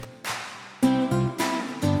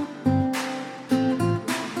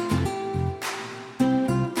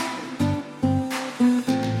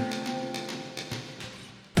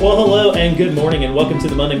Well, hello and good morning and welcome to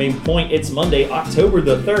the Monday Main Point. It's Monday, October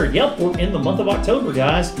the 3rd. Yep, we're in the month of October,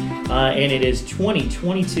 guys. And it is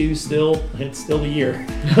 2022 still. It's still the year.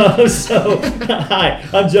 Hi,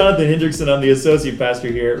 I'm Jonathan Hendrickson. I'm the Associate Pastor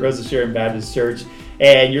here at Rosa Sharon Baptist Church.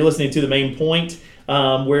 And you're listening to the Main Point,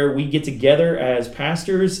 where we get together as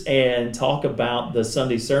pastors and talk about the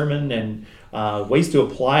Sunday sermon and ways to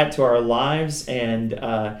apply it to our lives. And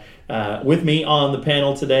with me on the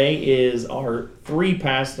panel today is our three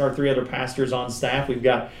other pastors on staff. We've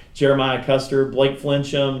got Jeremiah Custer, Blake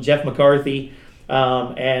Flincham, Jeff McCarthy,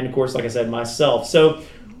 and of course, like I said, myself. So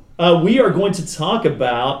we are going to talk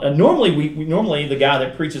about. Normally the guy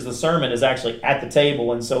that preaches the sermon is actually at the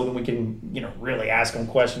table, and so then we can really ask him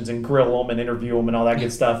questions and grill them and interview them and all that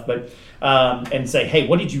good stuff. But and say, hey,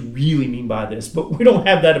 what did you really mean by this? But we don't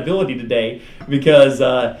have that ability today because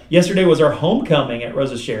yesterday was our homecoming at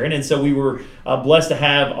Rosa Sharon, and so we were blessed to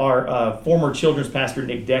have our former children's pastor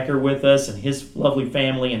Nick Decker with us and his lovely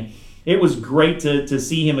family, and it was great to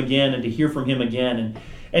see him again and to hear from him again.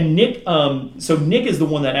 And Nick, so Nick is the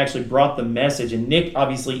one that actually brought the message, and Nick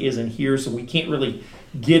obviously isn't here, so we can't really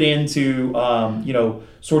get into,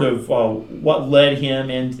 sort of what led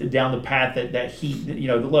him down the path that he,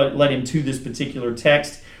 led him to this particular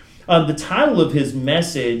text. The title of his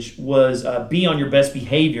message was "Be on Your Best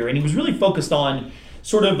Behavior," and he was really focused on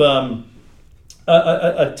sort of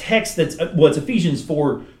a text that's it's Ephesians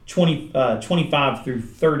 4, 25 through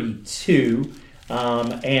 32.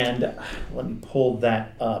 And let me pull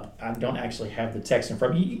that up. I don't actually have the text in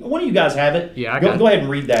front of me. One of you guys have it? Yeah, Go ahead and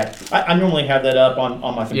read that. I normally have that up on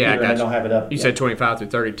my computer, and I don't have it up. You said 25 through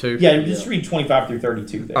 32? Yeah, just read 25 through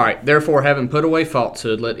 32 there. All right. Therefore, having put away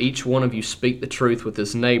falsehood, let each one of you speak the truth with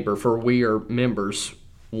his neighbor, for we are members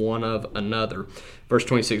one of another. Verse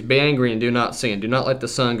 26, be angry and do not sin. Do not let the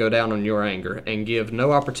sun go down on your anger, and give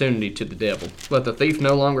no opportunity to the devil. Let the thief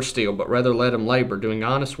no longer steal, but rather let him labor, doing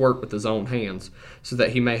honest work with his own hands, so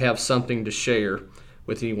that he may have something to share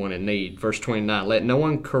with anyone in need. Verse 29, let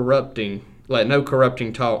no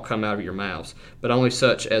corrupting talk come out of your mouths, but only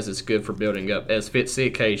such as is good for building up, as fits the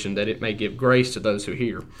occasion, that it may give grace to those who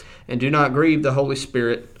hear. And do not grieve the Holy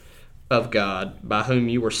Spirit of God, by whom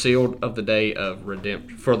you were sealed for the day of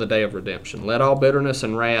redemption. Let all bitterness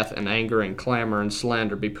and wrath and anger and clamor and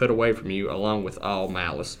slander be put away from you, along with all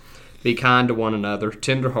malice. Be kind to one another,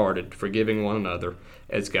 tender-hearted, forgiving one another,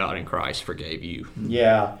 as God in Christ forgave you.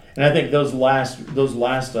 Yeah, and I think that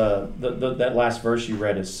last verse you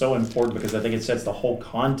read is so important because I think it sets the whole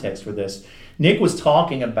context for this. Nick was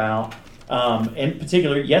talking about. In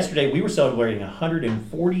particular, yesterday we were celebrating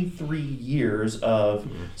 143 years of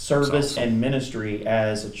service and ministry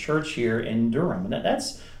as a church here in Durham. And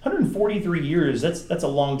that's 143 years. That's a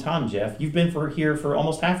long time, Jeff. You've been here for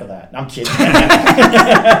almost half of that. I'm kidding.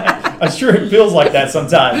 I'm sure it feels like that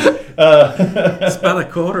sometimes. It's about a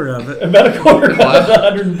quarter of it. About a quarter of the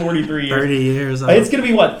 143 years. 30 years. It's going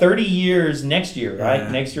to be 30 years next year, right?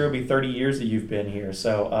 Yeah. Next year will be 30 years that you've been here.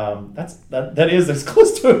 So that is as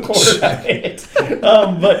close to a quarter of it.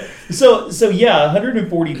 But so yeah,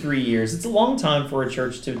 143 years. It's a long time for a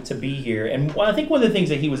church to be here. And I think one of the things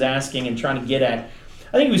that he was asking and trying to get at,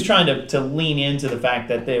 I think he was trying to lean into the fact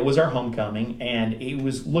that it was our homecoming, and he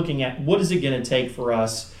was looking at what is it going to take for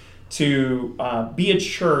us to be a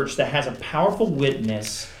church that has a powerful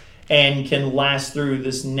witness and can last through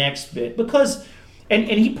this next bit. Because, and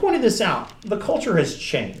he pointed this out, the culture has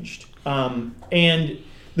changed. And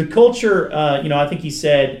the culture, I think he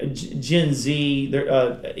said Gen Z,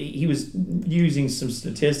 he was using some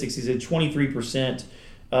statistics. He said 23%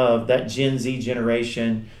 of that Gen Z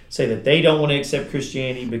generation say that they don't want to accept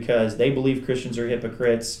Christianity because they believe Christians are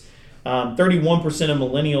hypocrites. 31% of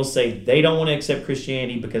millennials say they don't want to accept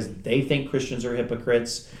Christianity because they think Christians are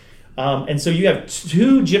hypocrites. And so you have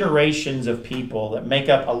two generations of people that make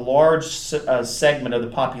up a large segment of the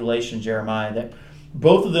population, Jeremiah, that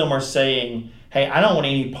both of them are saying, hey, I don't want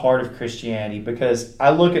any part of Christianity because I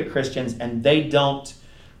look at Christians and they don't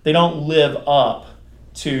live up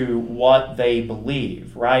to what they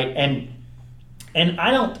believe, right? And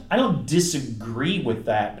I don't disagree with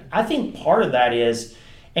that. I think part of that is,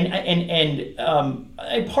 and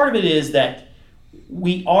part of it is that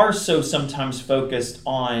we are so sometimes focused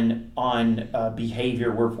on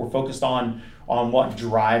behavior. We're focused on what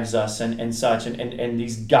drives us and such, and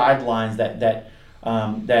these guidelines that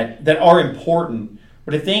are important.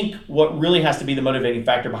 But I think what really has to be the motivating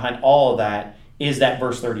factor behind all of that is that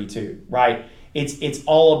verse 32, right? It's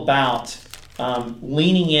all about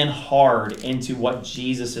leaning in hard into what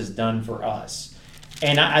Jesus has done for us.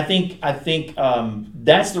 And I think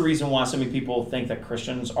that's the reason why so many people think that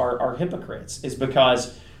Christians are hypocrites, is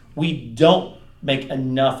because we don't make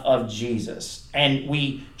enough of Jesus, and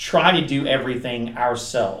we try to do everything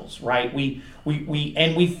ourselves, right? We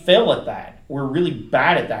fail at that. We're really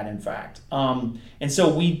bad at that, in fact. And so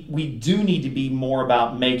we do need to be more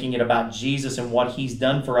about making it about Jesus and what he's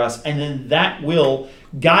done for us, and then that will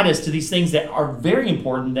guide us to these things that are very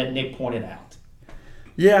important that Nick pointed out.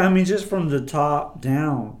 Yeah, I mean, just from the top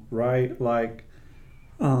down, right? Like,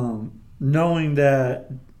 knowing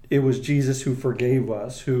that it was Jesus who forgave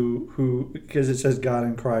us, who because it says God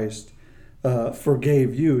in Christ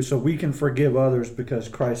forgave you, so we can forgive others because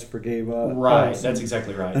Christ forgave us. Right, that's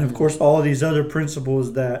exactly right. And of course, all these other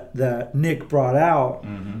principles that Nick brought out,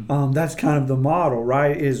 that's kind of the model,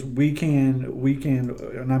 right? Is we can,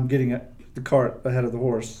 and I'm getting the cart ahead of the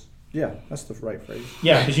horse. Yeah, that's the right phrase.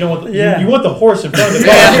 Yeah, because you don't want you want the horse in front of the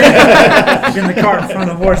car. In the cart in front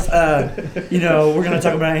of the horse. We're going to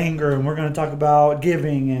talk about anger, and we're going to talk about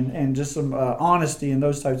giving and just some honesty and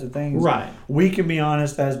those types of things. Right. We can be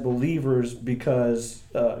honest as believers because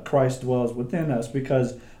Christ dwells within us,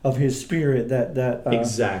 because of His Spirit that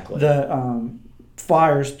exactly that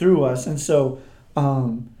fires through us, and so.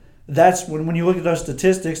 That's when you look at those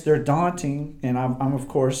statistics, they're daunting. And I'm of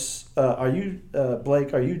course, are you,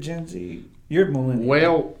 Blake, are you Gen Z? You're millennial.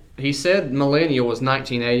 Well, he said millennial was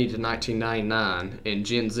 1980 to 1999, and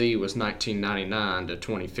Gen Z was 1999 to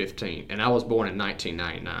 2015. And I was born in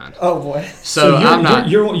 1999. Oh, boy. So I'm not.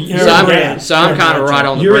 I'm kind of right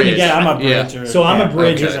on the bridge. I'm a bridger. So I'm a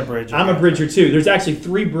bridger. Okay. I'm a bridger too. There's actually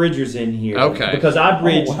 3 bridgers in here. Okay. Because I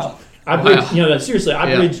bridged. Oh, wow. I bridged. Seriously,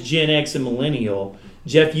 I bridged Gen X and millennial.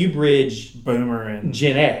 Jeff, you bridge Boomer and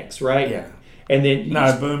Gen X, right? Yeah. And then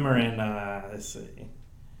Boomer and let's see,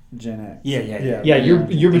 Gen X. Yeah.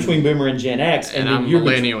 You're between Boomer and Gen X, and then I'm you're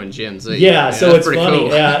millennial and Gen Z. Yeah, so it's pretty funny.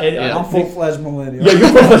 Cool. Yeah, I'm full-fledged millennial. Yeah, you're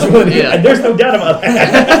full-fledged millennial. There's no doubt about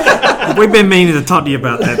that. We've been meaning to talk to you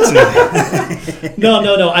about that too.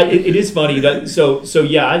 No. It is funny. You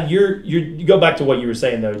go back to what you were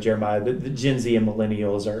saying though, Jeremiah. The Gen Z and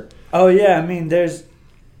millennials are. Oh yeah,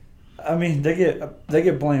 they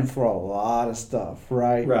get blamed for a lot of stuff,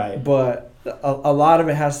 right? Right. But a lot of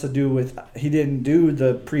it has to do with he didn't do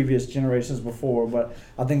the previous generations before, but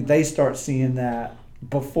I think they start seeing that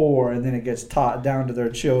before, and then it gets taught down to their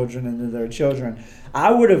children and to their children. I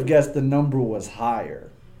would have guessed the number was higher,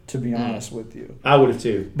 to be honest with you. I would have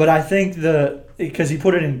too. But I think because he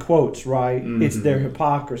put it in quotes, right? Mm-hmm. It's their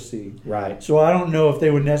hypocrisy. Right. So I don't know if they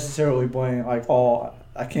would necessarily blame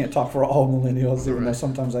I can't talk for all millennials, even though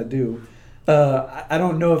sometimes I do. I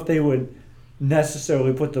don't know if they would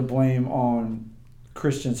necessarily put the blame on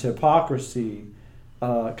Christians' hypocrisy,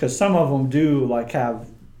 because some of them do have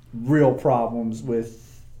real problems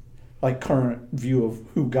with current view of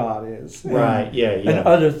who God is, right? And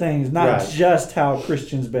other things, not right. just how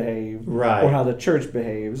Christians behave, right. or how the church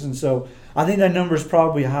behaves. And so I think that number is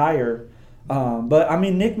probably higher. But I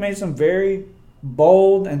mean, Nick made some very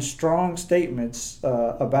bold and strong statements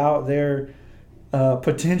about their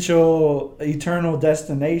potential eternal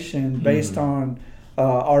destination based on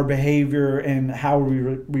our behavior and how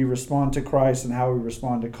we respond to Christ and how we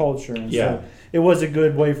respond to culture. And so it was a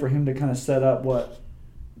good way for him to kind of set up what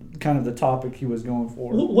kind of the topic he was going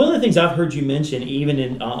for. One of the things I've heard you mention,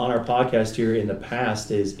 even on our podcast here in the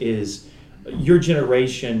past, is your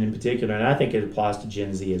generation in particular, and I think it applies to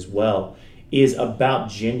Gen Z as well, is about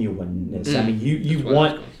genuineness. I mean,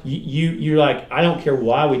 you're like, I don't care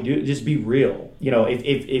why we do it, just be real.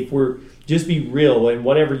 If we're just be real, and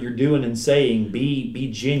whatever you're doing and saying,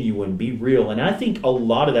 be genuine, be real. And I think a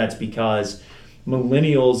lot of that's because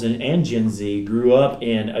millennials and Gen Z grew up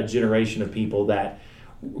in a generation of people that,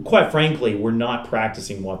 quite frankly, were not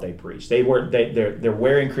practicing what they preach. They're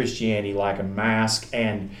wearing Christianity like a mask,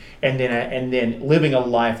 and then living a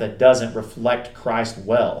life that doesn't reflect Christ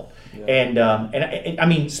well. Yeah. And I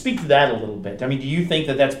mean, speak to that a little bit. I mean, do you think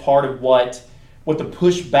that that's part of what the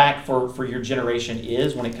pushback for your generation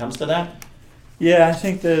is when it comes to that? Yeah, I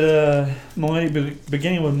think that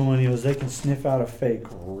beginning with millennials, they can sniff out a fake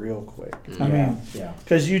real quick. I mean,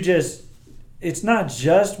 because it's not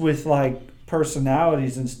just with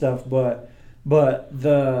personalities and stuff, but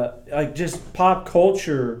the just pop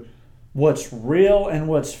culture, what's real and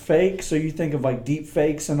what's fake. So you think of deep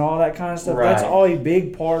fakes and all that kind of stuff. Right. That's all a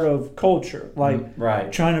big part of culture.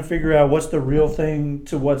 Right. Trying to figure out what's the real thing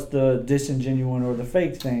to what's the disingenuine or the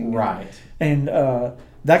fake thing. Right. And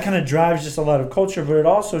that kind of drives just a lot of culture, but it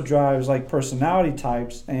also drives personality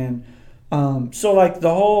types. And so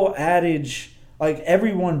the whole adage,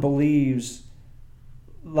 everyone believes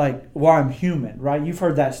I'm human, right? You've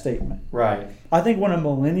heard that statement. Right. I think when a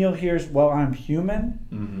millennial hears, I'm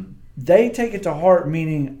human, they take it to heart,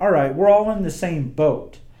 meaning, all right, we're all in the same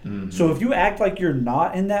boat. Mm-hmm. So if you act like you're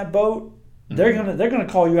not in that boat, they're gonna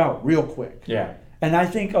call you out real quick. Yeah. And I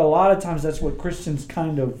think a lot of times that's what Christians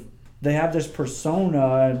they have this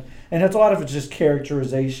persona, and that's a lot of it's just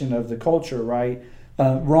characterization of the culture, right?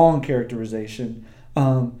 Wrong characterization,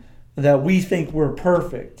 that we think we're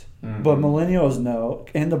perfect. Mm-hmm. But millennials know,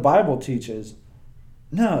 and the Bible teaches,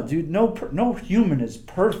 no, dude, no human is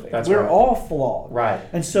perfect. We're all flawed. Right.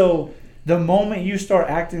 And so the moment you start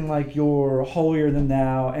acting like you're holier than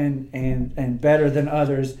thou and better than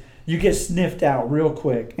others, you get sniffed out real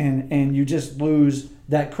quick, and you just lose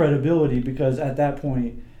that credibility, because at that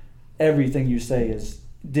point, everything you say is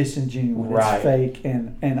disingenuous, right. It's fake,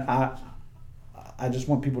 and I just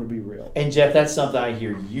want people to be real. And Jeff, that's something I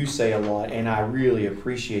hear you say a lot, and I really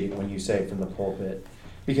appreciate it when you say it from the pulpit,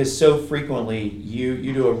 because so frequently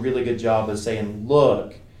you do a really good job of saying,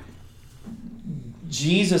 look,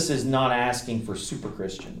 Jesus is not asking for super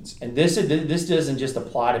Christians. And this doesn't just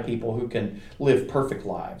apply to people who can live perfect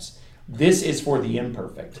lives. This is for the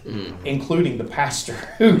imperfect, including the pastor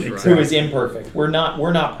who is imperfect. We're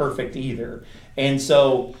not perfect either. And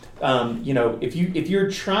so, if you're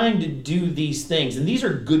trying to do these things, and these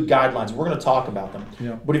are good guidelines, we're going to talk about them.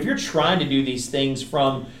 Yeah. But if you're trying to do these things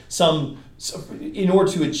in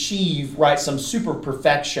order to achieve some super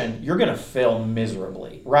perfection, you're going to fail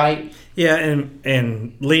miserably, right? Yeah,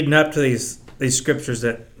 and leading up to these scriptures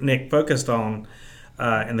that Nick focused on,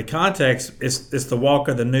 in the context, it's the walk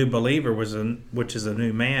of the new believer, which is a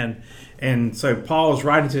new man. And so Paul is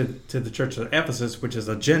writing to the church of Ephesus, which is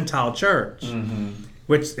a Gentile church,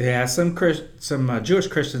 which has some Jewish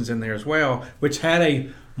Christians in there as well, which had a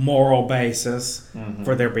moral basis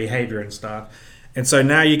for their behavior and stuff. And so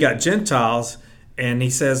now you got Gentiles, and he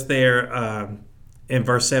says there in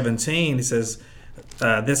verse 17, he says,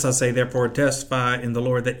 this I say, therefore, testify in the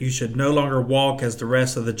Lord that you should no longer walk as the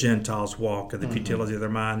rest of the Gentiles walk, of the futility of their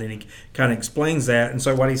mind. And he kind of explains that. And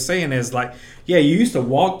so what he's saying is you used to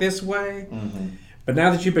walk this way, but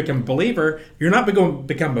now that you become a believer, you're not going to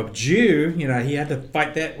become a Jew. He had to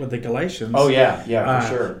fight that with the Galatians. Oh, yeah, for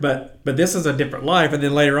sure. But this is a different life. And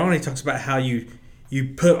then later on, he talks about how you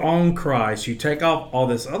put on Christ. You take off all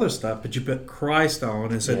this other stuff, but you put Christ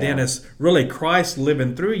on. And so then it's really Christ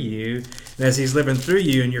living through you. And as he's living through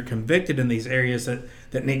you and you're convicted in these areas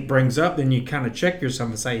that Nick brings up, then you kind of check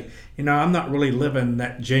yourself and say, I'm not really living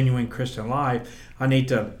that genuine Christian life. I need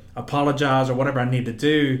to apologize or whatever I need to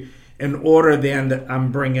do in order then that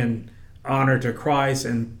I'm bringing honor to Christ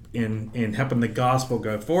and in helping the gospel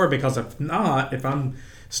go forward. Because if not, if I'm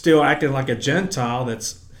still acting like a Gentile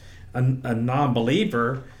that's a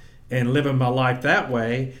non-believer and living my life that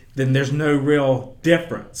way, then there's no real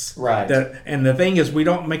difference. Right. And the thing is, we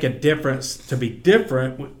don't make a difference to be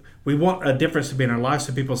different. We want a difference to be in our life,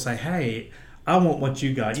 so people say, hey, I want what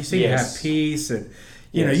you got. You seem to have peace, and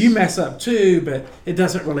you mess up too, but it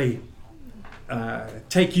doesn't really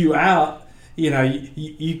take you out.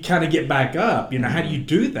 You kind of get back up. How do you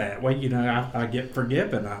do that? Well, I get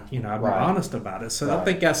forgiven. I'm honest about it. So I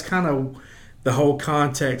think that's kind of the whole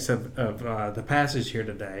context of the passage here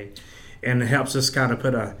today, and it helps us kind of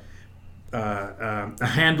put a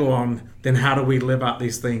handle on then how do we live out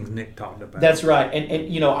these things Nick talked about. That's right.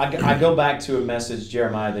 And I go back to a message,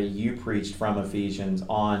 Jeremiah, that you preached from Ephesians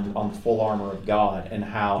on the full armor of God, and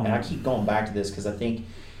how, and I keep going back to this because I think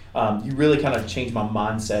you really kind of changed my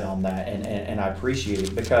mindset on that, and I appreciate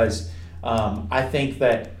it, because I think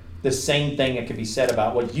that the same thing that could be said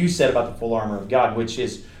about what you said about the full armor of God, which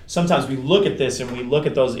is sometimes we look at this and we look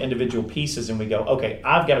at those individual pieces and we go, okay,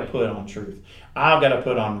 I've got to put on truth. I've got to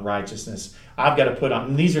put on righteousness. I've got to put on,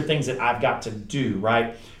 and these are things that I've got to do,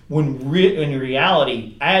 right? When in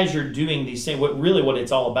reality, as you're doing these things, what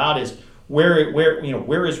it's all about is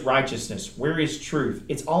where is righteousness? Where is truth?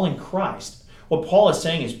 It's all in Christ. What Paul is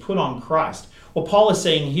saying is put on Christ. What Paul is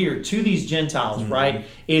saying here to these Gentiles, right,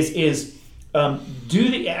 is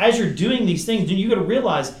as you're doing these things, then you got to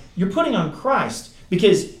realize you're putting on Christ.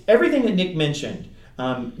 Because everything that Nick mentioned,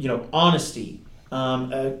 honesty,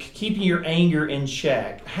 keeping your anger in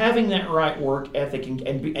check, having that right work ethic,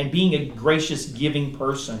 and being a gracious, giving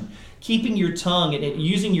person, keeping your tongue and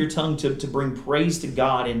using your tongue to bring praise to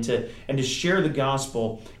God and to share the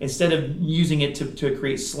gospel instead of using it to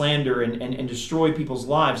create slander and destroy people's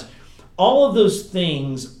lives. All of those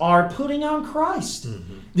things are putting on Christ.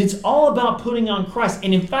 It's all about putting on Christ.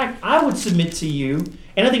 And in fact, I would submit to you,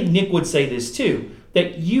 and I think Nick would say this too,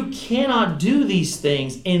 that you cannot do these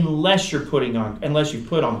things unless you put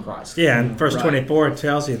on Christ. Yeah, and verse 24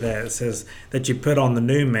 tells you that. It says that you put on the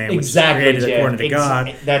new man, which exactly, is created according to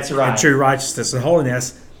God. That's right. And true righteousness and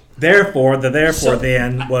holiness. therefore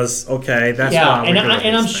then was okay. That's why.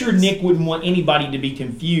 And I'm sure Nick wouldn't want anybody to be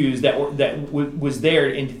confused that was there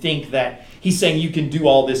and to think that he's saying you can do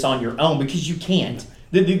all this on your own, because you can't.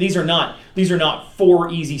 These are not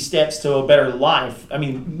 4 easy steps to a better life. I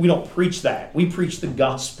mean, we don't preach that. We preach the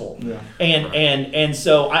gospel. Yeah. And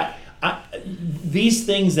so these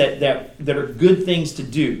things that are good things to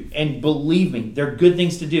do, and believe me, they're good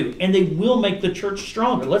things to do, and they will make the church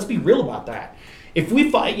stronger. Let's be real about that. If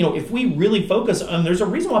we really focus on, there's a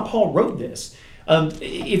reason why Paul wrote this.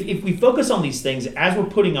 If we focus on these things as we're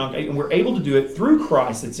putting on, and we're able to do it through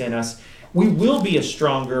Christ that's in us, we will be a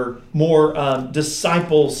stronger, more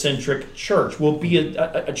disciple-centric church. We'll be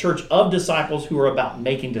a church of disciples who are about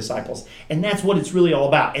making disciples, and that's what it's really all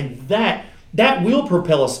about. And that will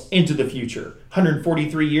propel us into the future,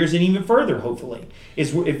 143 years and even further. Hopefully,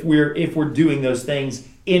 is if we're doing those things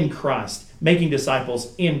in Christ, making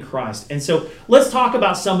disciples in Christ. And so let's talk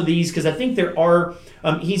about some of these, because I think there are.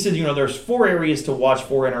 He said, there's 4 areas to watch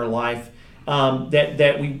for in our life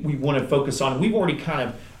that we want to focus on. We've already kind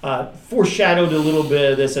of foreshadowed a little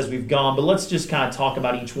bit of this as we've gone, but let's just kind of talk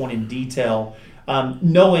about each one in detail,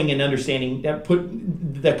 knowing and understanding that put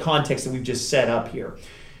the context that we've just set up here.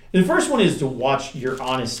 The first one is to watch your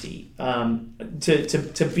honesty,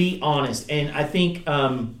 to be honest, and I think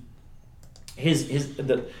the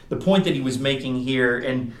point that he was making here,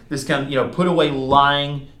 and this kind of put away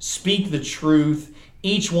lying, speak the truth,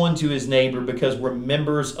 each one to his neighbor, because we're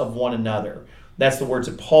members of one another. That's the words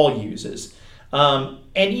that Paul uses. And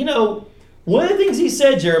one of the things he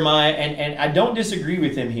said, Jeremiah, and I don't disagree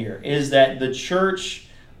with him here, is that the church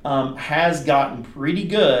has gotten pretty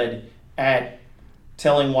good at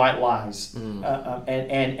telling white lies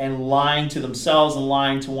and lying to themselves and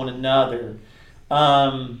lying to one another.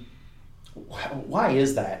 Why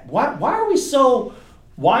is that? Why are we so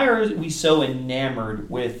enamored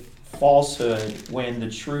with falsehood when the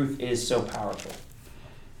truth is so powerful?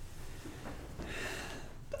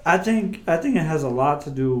 I think it has a lot to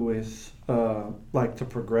do with the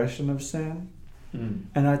progression of sin,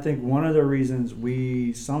 and I think one of the reasons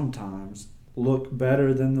we sometimes look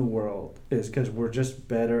better than the world is because we're just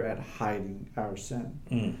better at hiding our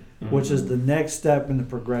sin, which is the next step in the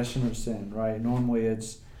progression of sin. Right? Normally,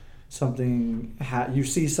 it's something you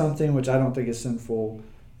see something which I don't think is sinful,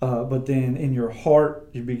 but then in your heart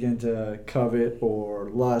you begin to covet or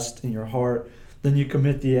lust in your heart. Then you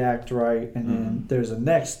commit the act, right? And then there's a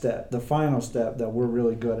next step, the final step that we're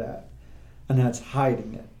really good at, and that's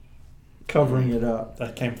hiding it, covering it up.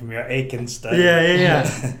 That came from your Achan study. Yeah.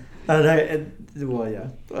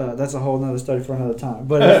 That's a whole nother study for another time.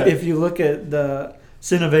 But if you look at the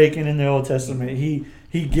sin of Achan in the Old Testament, he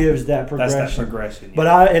gives that progression. That's that progression. Yeah.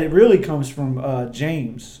 But it really comes from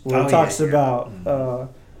James, where it talks about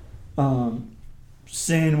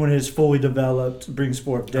sin, when it's fully developed, brings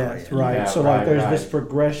forth death, right? Yeah, so there's this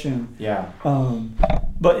progression. Yeah.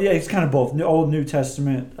 But it's kind of both Old New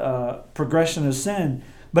Testament progression of sin.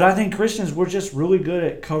 But I think Christians, we're just really good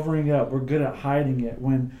at covering it up. We're good at hiding it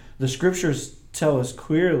when the scriptures tell us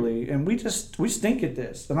clearly, and we stink at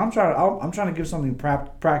this. And I'm trying to give something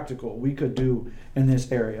practical we could do in this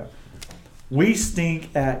area. We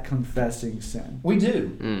stink at confessing sin. We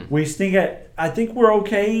do. We stink at. I think we're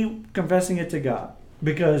okay confessing it to God.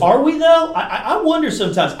 Because are we though? I wonder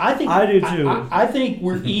sometimes. I do too. I think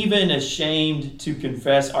we're even ashamed to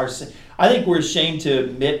confess our sin. I think we're ashamed to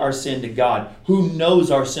admit our sin to God, who knows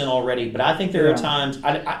our sin already. But I think there are times.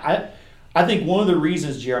 I think one of the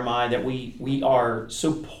reasons, Jeremiah, that we are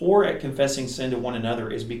so poor at confessing sin to one another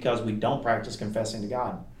is because we don't practice confessing to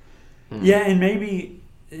God. Yeah, and maybe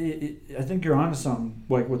I think you're onto something,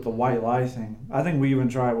 like with the white lie thing. I think we even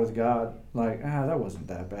try it with God. Like, that wasn't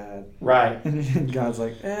that bad. Right. And God's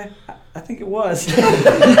like, I think it was. I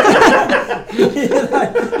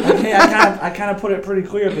kind of put it pretty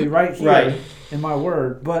clearly right here in my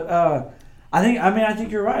word. But I think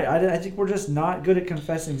you're right. I think we're just not good at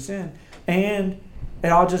confessing sin. And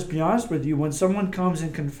I'll just be honest with you, when someone comes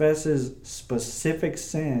and confesses specific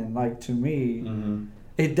sin, like to me,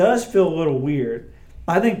 it does feel a little weird.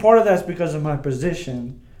 I think part of that's because of my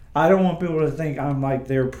position. I don't want people to think I'm like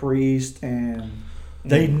their priest and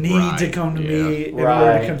they need to come to me in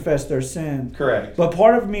order to confess their sin. Correct. But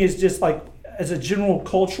part of me is just like, as a general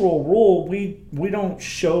cultural rule, we don't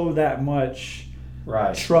show that much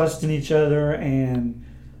trust in each other, and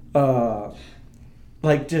we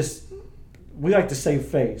like to save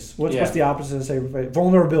face. What's the opposite of saving face?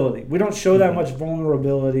 Vulnerability. We don't show that much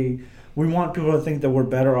vulnerability. We want people to think that we're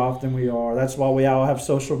better off than we are. That's why we all have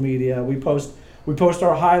social media. We post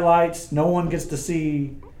our highlights. No one gets to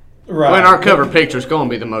see Right. When our cover picture is going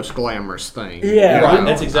to be the most glamorous thing. Yeah. Right.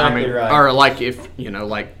 That's exactly right. Or like if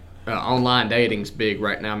like online dating's big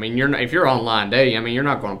right now. I mean, if you're online dating, I mean, you're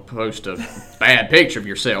not going to post a bad picture of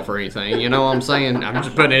yourself or anything. You know what I'm saying? I'm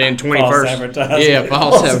just putting it in 21st. False advertisement. Yeah,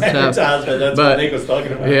 false advertisement. That's what Nick was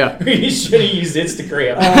talking about. Yeah. You should have used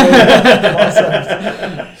Instagram.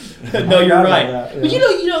 No, you're right. That, yeah. But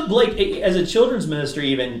you know, Blake, as a children's minister,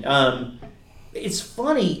 even it's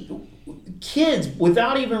funny. Kids,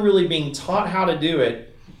 without even really being taught how to do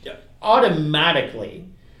it, automatically.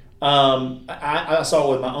 I saw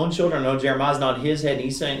it with my own children. I know Jeremiah's nodding his head, and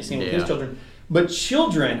he's saying with his children. But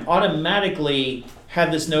children automatically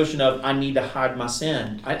have this notion of I need to hide my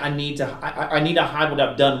sin. I need to hide what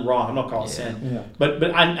I've done wrong. I'm not calling it sin,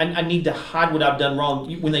 but I need to hide what I've done wrong.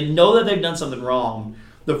 When they know that they've done something wrong,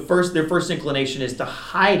 their first inclination is to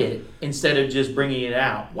hide it instead of just bringing it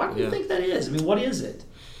out. Why do you think that is? I mean, what is it?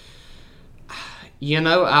 You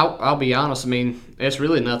know, I'll be honest. I mean, it's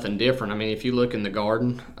really nothing different. I mean, if you look in the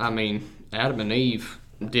garden, I mean, Adam and Eve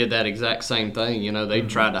did that exact same thing. You know, they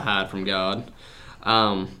tried to hide from God.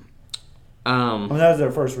 I mean, that was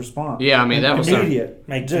their first response. Yeah, I mean, that was immediate.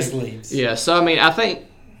 Make just leaves. Yeah, so I mean, I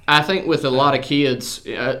think with a lot of kids,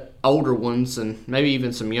 older ones, and maybe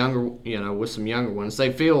even some younger, with some younger ones,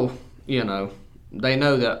 they feel, they know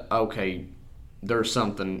that okay, there's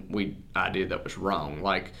something I did that was wrong,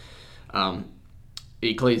 like.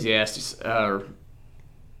 Ecclesiastes, or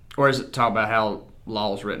is it talk about how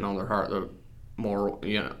laws written on their heart, the moral,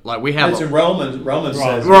 like we have. It's in Romans. Romans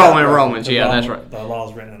says. Romans, that's right. The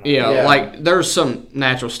laws written on yeah, like there's some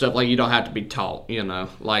natural stuff, like you don't have to be taught,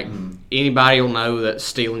 like anybody will know that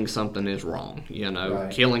stealing something is wrong,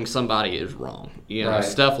 killing somebody is wrong,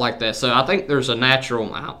 stuff like that. So I think there's a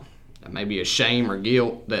natural, maybe a shame or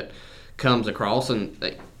guilt that comes across, and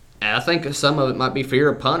I think some of it might be fear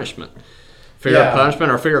of punishment. Fear of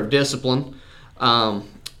punishment or fear of discipline.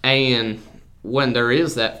 And when there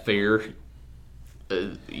is that fear,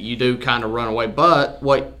 you do kind of run away. But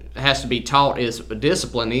what has to be taught is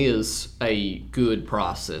discipline is a good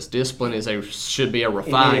process. Discipline should be a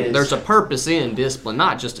refined. There's a purpose in discipline,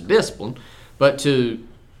 not just a discipline, but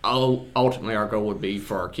ultimately our goal would be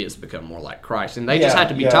for our kids to become more like Christ. And they just have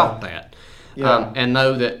to be taught that. And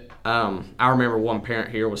know that, I remember one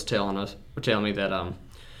parent here was telling me that,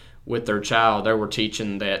 with their child, they were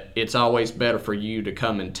teaching that it's always better for you to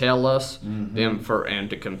come and tell us and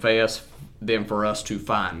to confess than for us to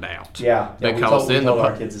find out. Yeah, because we told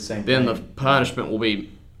our kids the same thing. The punishment will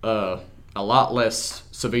be a lot less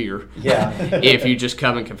severe. Yeah, if you just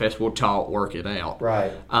come and confess, we'll work it out.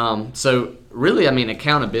 Right. So really, I mean,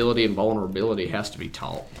 accountability and vulnerability has to be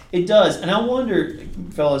taught. It does, and I wonder,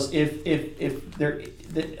 fellas, if there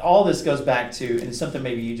all this goes back to, and it's something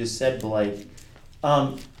maybe you just said, Blake.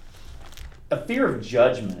 A fear of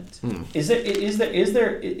judgment. Is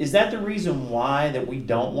that the reason why that we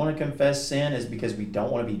don't want to confess sin, is because we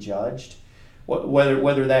don't want to be judged?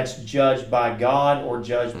 Whether that's judged by God or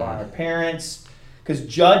judged by our parents, because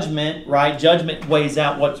judgment weighs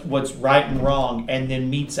out what's right and wrong, and then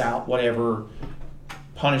meets out whatever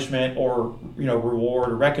punishment or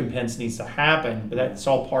reward or recompense needs to happen. But that's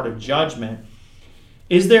all part of judgment.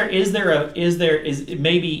 Is it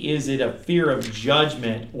a fear of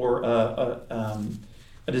judgment or a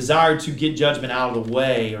desire to get judgment out of the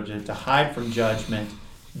way, or to hide from judgment,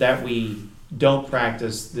 that we don't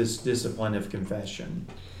practice this discipline of confession,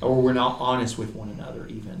 or we're not honest with one another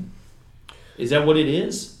even? Is that what it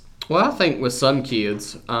is? Well, I think with some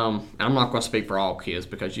kids, I'm not going to speak for all kids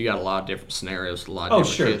because you got a lot of different scenarios, a lot of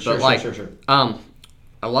different kids. Sure.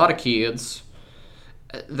 A lot of kids,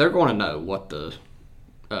 they're going to know what the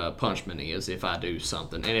punishment is if I do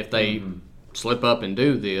something, and if they slip up and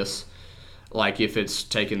do this, like if it's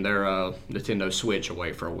taking their Nintendo Switch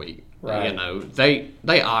away for a week, right.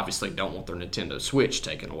 They obviously don't want their Nintendo Switch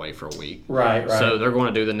taken away for a week, right. So they're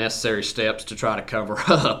going to do the necessary steps to try to cover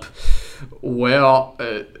up,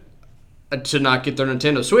 to not get their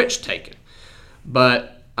Nintendo Switch taken.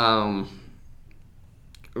 But most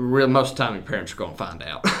of the time, your parents are going to find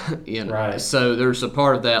out, Right. So there's a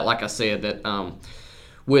part of that, like I said, that.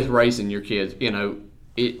 With raising your kids,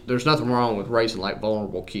 there's nothing wrong with raising like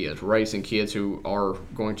vulnerable kids, raising kids who are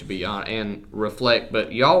going to be on and reflect.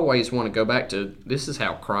 But you always want to go back to this is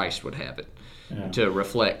how Christ would have it, to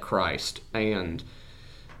reflect Christ, and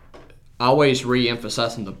always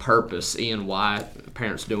re-emphasizing the purpose in why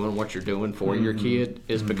parents doing what you're doing for your kid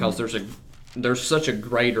is because there's such a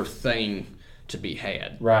greater thing to be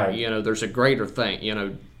had. Right. There's a greater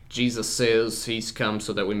thing. Jesus says he's come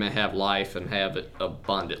so that we may have life and have it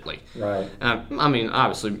abundantly. Right. I mean,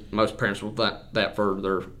 obviously, most parents want that for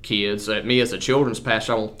their kids. Me as a children's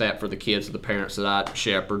pastor, I want that for the kids of the parents that I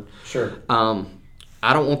shepherd. Sure.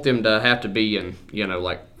 I don't want them to have to be in,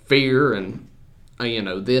 like fear and,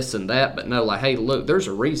 this and that. But no, like, hey, look, there's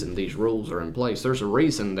a reason these rules are in place. There's a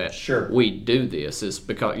reason that we do this. It's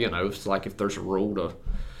because, it's like if there's a rule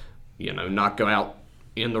to, not go out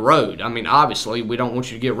in the road. I mean, obviously, we don't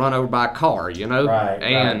want you to get run over by a car, Right.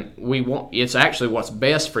 And we want, it's actually what's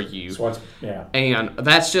best for you. Yeah. And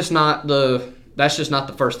that's just not the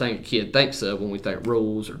first thing a kid thinks of when we think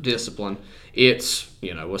rules or discipline. It's,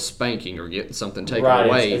 a spanking or getting something taken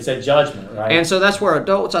away. It's a judgment, right? And so that's where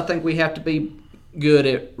adults, I think we have to be good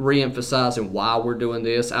at re-emphasizing why we're doing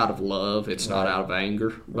this out of love. It's not out of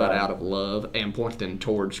anger, but out of love, and point them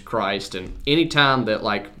towards Christ. And any time that,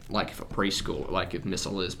 like if a preschooler, like if Miss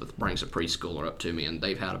Elizabeth brings a preschooler up to me and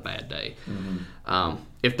they've had a bad day,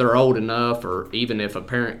 if they're old enough, or even if a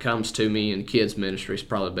parent comes to me in kids ministry, is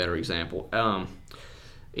probably a better example.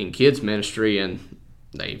 In kids ministry and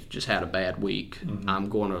they've just had a bad week, I'm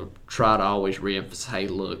going to try to always reemphasize, hey,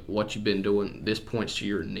 look, what you've been doing, this points to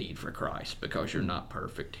your need for Christ, because you're not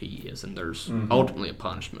perfect. He is, and there's ultimately a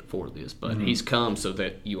punishment for this, but he's come so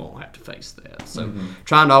that you won't have to face that. So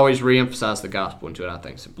trying to always reemphasize the gospel into it, I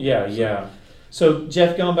think is important. Yeah. So,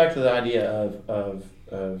 Jeff, going back to the idea of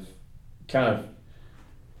kind of,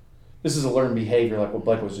 this is a learned behavior like what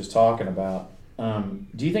Blake was just talking about.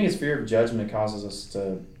 Do you think it's fear of judgment that causes us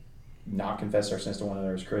to not confess our sins to one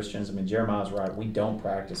another as Christians? I mean, Jeremiah's right. We don't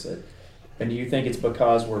practice it. And do you think it's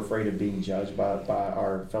because we're afraid of being judged by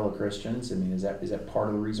our fellow Christians? I mean, is that part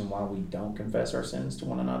of the reason why we don't confess our sins to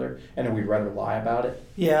one another, and then we'd rather lie about it?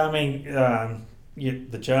 Yeah, I mean,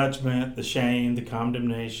 the judgment, the shame, the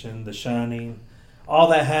condemnation, the shunning, all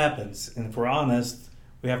that happens. And if we're honest,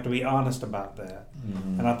 we have to be honest about that.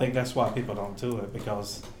 And I think that's why people don't do it,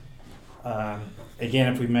 because,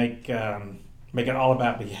 again, if we make it all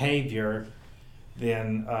about behavior,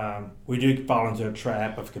 then we do fall into a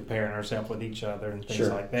trap of comparing ourselves with each other and things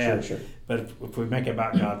like that. Sure. But if we make it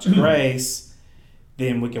about God's grace,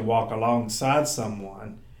 then we can walk alongside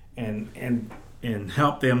someone and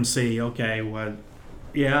help them see, okay, well,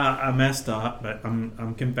 yeah, I messed up, but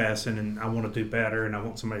I'm confessing and I want to do better and I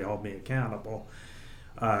want somebody to hold me accountable.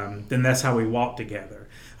 Then that's how we walk together.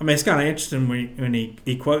 I mean, it's kind of interesting when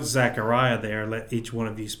he quotes Zechariah there, let each one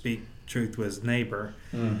of you speak truth with his neighbor,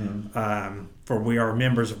 for we are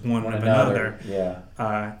members of one another.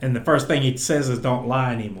 Yeah. And the first thing he says is don't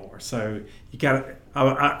lie anymore. So you got to,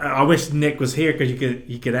 I wish Nick was here, because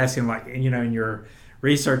you could ask him, like, in your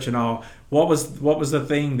research and all, what was the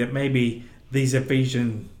thing that maybe these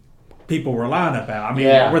Ephesian people were lying about? I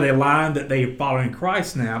mean, were they lying that they're following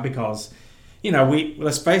Christ now? Because,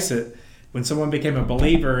 let's face it, when someone became a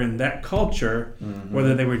believer in that culture,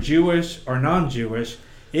 whether they were Jewish or non-Jewish,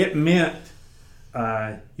 it meant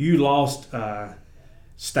you lost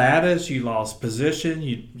status, you lost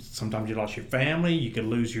position, sometimes you lost your family, you could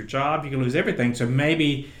lose your job, you could lose everything. So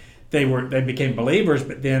maybe they became believers,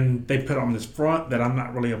 but then they put on this front that I'm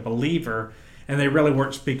not really a believer, and they really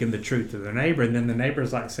weren't speaking the truth to their neighbor. And then the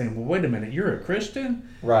neighbor's like saying, well, wait a minute, you're a Christian?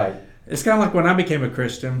 Right. It's kind of like when I became a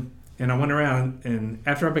Christian, and I went around, and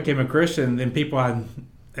after I became a Christian, then people I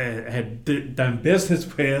had done business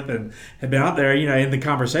with and had been out there, in the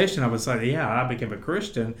conversation, I would say, yeah, I became a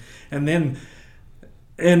Christian. And then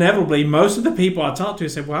inevitably, most of the people I talked to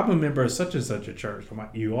said, well, I'm a member of such and such a church. I'm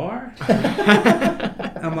like, you are?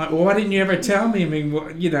 I'm like, well, why didn't you ever tell me? I mean,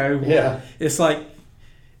 it's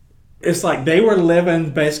like they were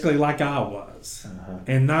living basically like I was,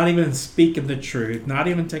 and not even speaking the truth, not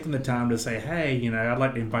even taking the time to say, hey, I'd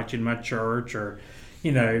like to invite you to my church, or,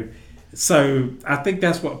 So I think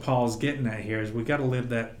that's what Paul's getting at here, is we got to live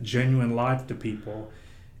that genuine life to people,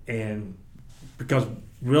 and because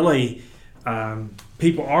really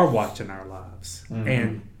people are watching our lives,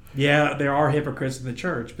 and yeah, there are hypocrites in the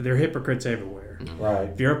church, but there are hypocrites everywhere. Right.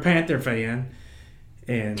 If you're a Panther fan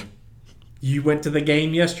and you went to the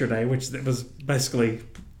game yesterday, which was basically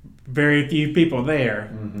very few people there,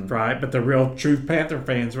 right? But the real true Panther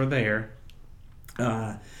fans were there,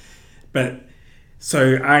 but.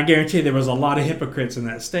 So I guarantee there was a lot of hypocrites in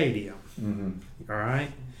that stadium. All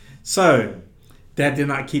right? So that did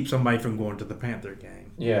not keep somebody from going to the Panther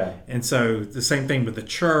game. Yeah. And so the same thing with the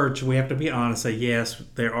church. We have to be honest, say, yes,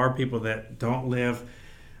 there are people that don't live,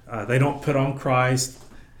 they don't put on Christ.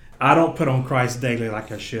 I don't put on Christ daily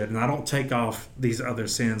like I should, and I don't take off these other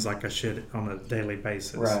sins like I should on a daily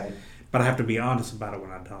basis. Right. But I have to be honest about it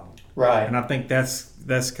when I don't. Right. And I think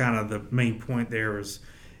that's kind of the main point there is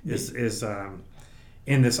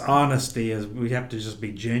in this honesty is we have to just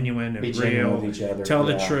be genuine and Be genuine real, with each other. tell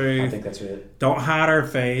the Yeah, truth. I think that's it. Don't hide our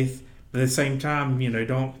faith, but at the same time,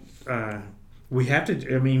 don't. We have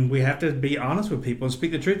to. I mean, we have to be honest with people and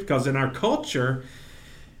speak the truth, because in our culture,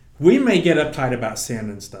 we may get uptight about sin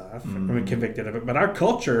and stuff, and convicted of it, but our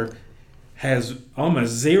culture has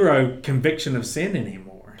almost zero conviction of sin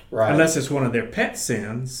anymore, Right. unless it's one of their pet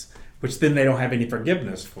sins, which then they don't have any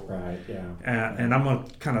forgiveness for. Right. Yeah. And I'm going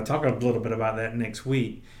to kind of talk a little bit about that next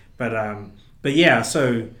week. But yeah,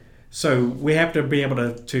 so we have to be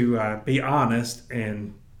able to be honest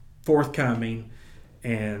and forthcoming,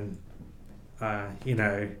 and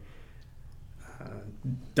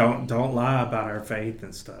don't lie about our faith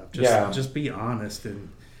and stuff. Just be honest, and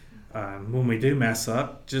when we do mess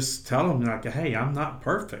up, just tell them like, hey, I'm not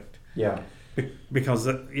perfect. Yeah. Because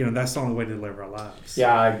that's the only way to live our lives.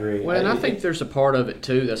 Yeah, I agree. Well, and I think there's a part of it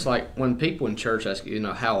too that's like when people in church ask,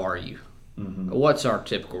 how are you? What's our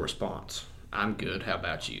typical response? I'm good. How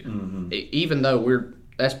about you? Even though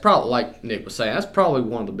that's probably, like Nick was saying, that's probably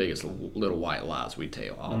one of the biggest little white lies we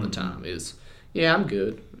tell all the time is, yeah, I'm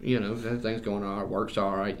good. Everything's going all right. Work's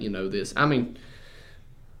all right. This. I mean,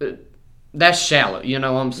 that's shallow. You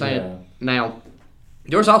know what I'm saying? Yeah. Now,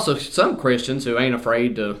 there's also some Christians who ain't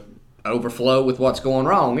afraid to overflow with what's going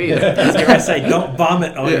wrong either. I was going to say, don't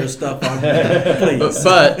vomit all your stuff on me, please.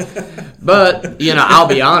 But I'll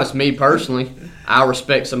be honest. Me personally, I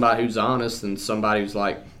respect somebody who's honest and somebody who's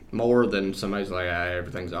like more than somebody who's like,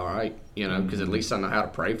 everything's all right. Because at least I know how to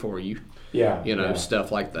pray for you. Yeah.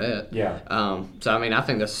 Stuff like that. Yeah. So I mean, I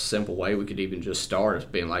think that's a simple way we could even just start as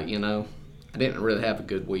being like, I didn't really have a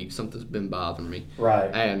good week. Something's been bothering me. Right.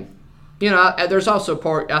 And there's also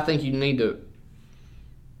part. I think you need to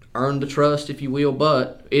earn the trust, if you will,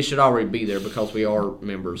 but it should already be there because we are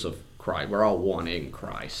members of Christ. We're all one in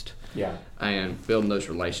Christ. Yeah. And building those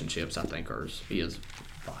relationships, I think, is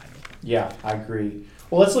vital. Yeah, I agree.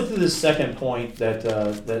 Well, let's look at this second point that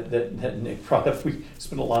Nick brought up. We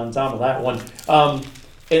spent a lot of time on that one.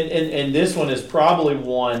 And this one is probably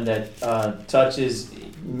one that touches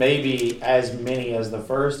maybe as many as the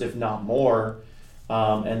first, if not more.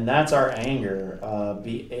 And that's our anger.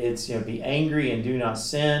 Be angry and do not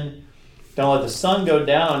sin. Don't let the sun go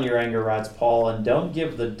down on your anger, writes Paul, and don't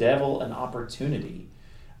give the devil an opportunity.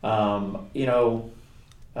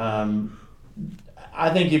 I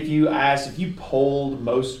think if you polled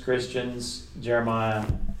most Christians, Jeremiah,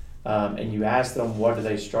 and you asked them what do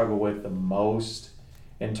they struggle with the most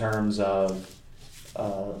in terms of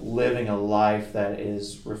living a life that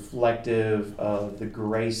is reflective of the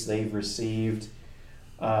grace they've received,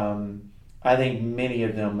 I think many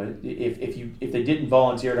of them, if they didn't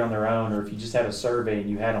volunteer it on their own, or if you just had a survey and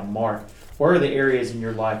you had them mark, where are the areas in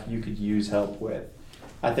your life you could use help with?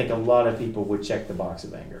 I think a lot of people would check the box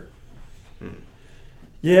of anger.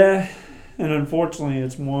 Yeah, and unfortunately,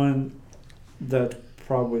 it's one that's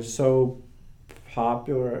probably so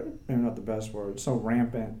popular, maybe not the best word, so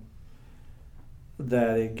rampant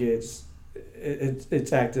that it gets.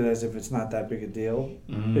 It's acted as if it's not that big a deal.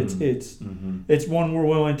 It's one we're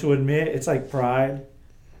willing to admit. It's like pride.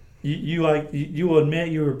 You admit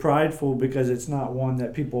you were prideful because it's not one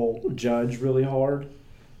that people judge really hard.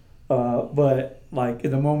 But like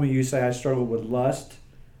in the moment you say I struggle with lust,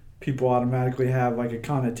 people automatically have like a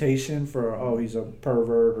connotation for he's a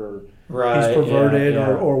pervert or he's perverted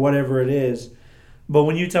or whatever it is. But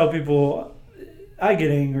when you tell people I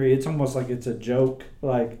get angry, it's almost like it's a joke.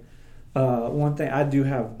 Like one thing I do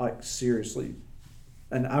have, like, seriously,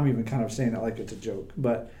 and I'm even kind of saying it like it's a joke,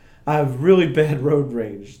 but I have really bad road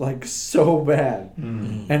rage, like so bad.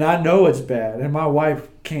 And I know it's bad, and my wife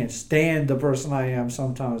can't stand the person I am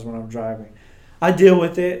sometimes when I'm driving. I deal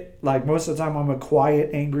with it. Like most of the time I'm a quiet,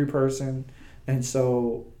 angry person, and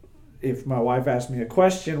so if my wife asks me a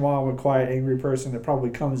question while I'm a quiet, angry person, it probably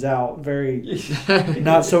comes out very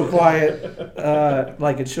not so quiet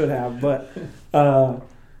like it should have.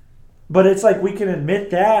 But it's like we can admit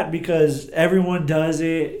that because everyone does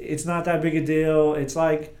it. It's not that big a deal. It's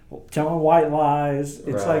like telling white lies.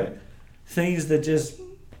 It's like things that just,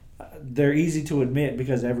 they're easy to admit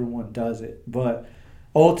because everyone does it. But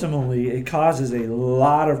ultimately, it causes a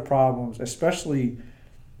lot of problems, especially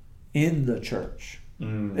in the church.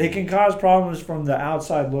 It can cause problems from the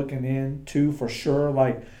outside looking in too, for sure,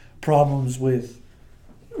 like problems with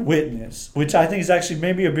witness, which I think is actually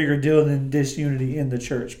maybe a bigger deal than disunity in the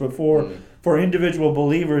church. But for individual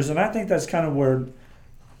believers, and I think that's kind of where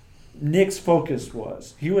Nick's focus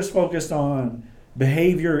was. He was focused on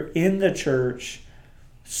behavior in the church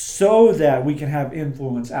so that we can have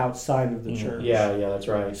influence outside of the church. Yeah, that's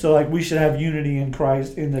right. So like we should have unity in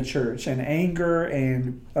Christ in the church, and anger,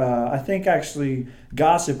 and I think actually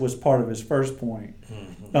gossip was part of his first point.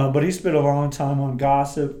 But he spent a long time on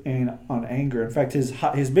gossip and on anger. In fact,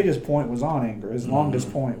 his biggest point was on anger. His longest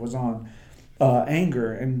point was on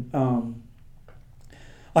anger. And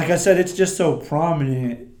like I said, it's just so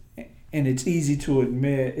prominent, and it's easy to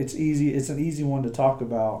admit. It's an easy one to talk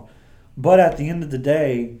about. But at the end of the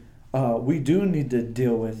day, we do need to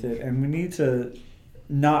deal with it, and we need to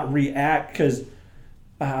not react, because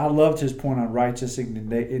I loved his point on righteous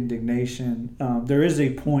indignation. There is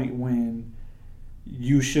a point when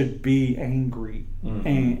you should be angry,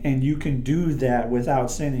 and you can do that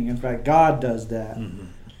without sinning. In fact, God does that.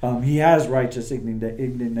 He has righteous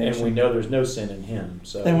indignation. And we know there's no sin in him.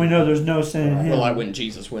 So. And we know there's no sin in him. Well, like when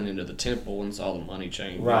Jesus went into the temple and saw the money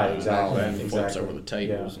chain. Right, exactly. And flips over the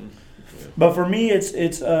tables. Yeah. But for me,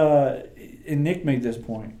 it's and Nick made this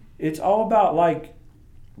point, it's all about like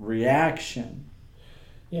reaction.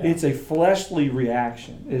 Yeah. It's a fleshly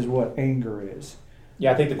reaction is what anger is.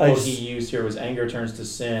 Yeah, I think the quote he used here was, anger turns to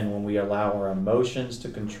sin when we allow our emotions to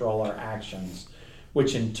control our actions,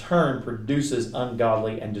 which in turn produces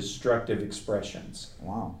ungodly and destructive expressions.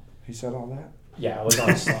 Wow. He said all that? Yeah, it was on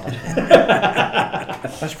a slide.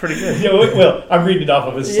 That's pretty good. Yeah, well, I'm reading it off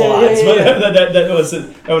of his slides, but that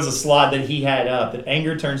was a slide that he had up, that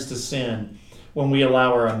anger turns to sin when we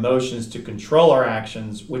allow our emotions to control our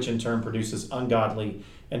actions, which in turn produces ungodly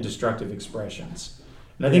and destructive expressions.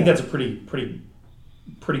 And I think that's a pretty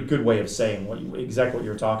good way of saying exactly what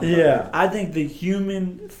you were talking about. Yeah, I think the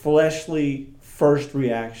human fleshly first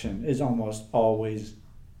reaction is almost always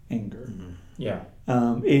anger. Yeah.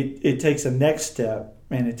 It takes a next step,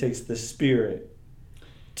 and it takes the Spirit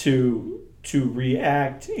to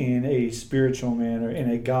react in a spiritual manner, in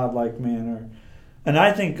a godlike manner. And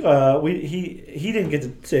I think he didn't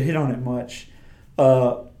get to hit on it much,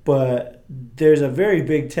 but there's a very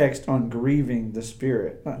big text on grieving the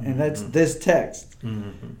Spirit, and that's this text.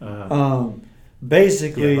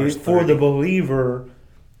 Basically, for the believer,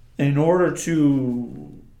 in order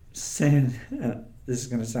to sin, this is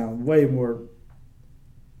going to sound way more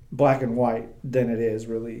black and white than it is,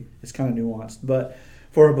 really. It's kind of nuanced. But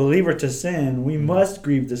for a believer to sin, we must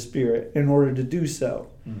grieve the Spirit in order to do so.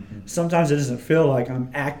 Sometimes it doesn't feel like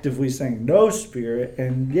I'm actively saying no, Spirit,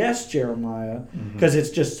 and yes, Jeremiah, because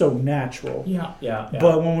it's just so natural. Yeah.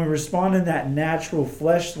 But when we respond in that natural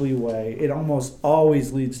fleshly way, it almost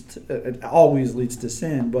always leads to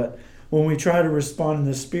sin. But when we try to respond in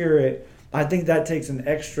the Spirit, I think that takes an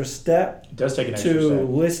extra step. It does take an extra step. To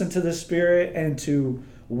listen to the Spirit and to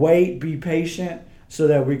wait, be patient, so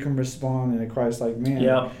that we can respond in a Christ-like manner.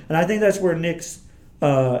 Yeah. And I think that's where Nick's,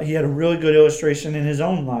 he had a really good illustration in his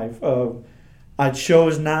own life of, I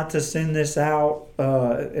chose not to send this out,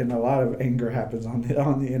 and a lot of anger happens on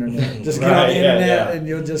the internet. Just get on the internet and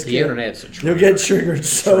you'll just you'll get triggered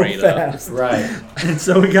so fast. Right. And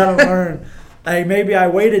so we got to learn, hey, maybe I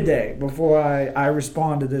wait a day before I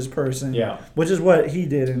respond to this person. Yeah. Which is what he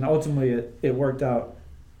did, and ultimately it worked out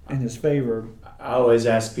in his favor. I always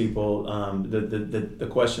ask people the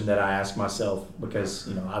question that I ask myself, because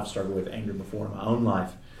I've struggled with anger before in my own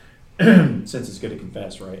life, since it's good to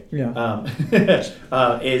confess, right? Yeah.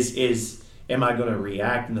 Is am I going to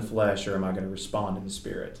react in the flesh, or am I going to respond in the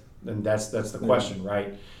Spirit? And that's the question,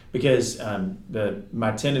 right? Because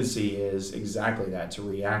my tendency is exactly that, to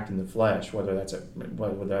react in the flesh, whether that's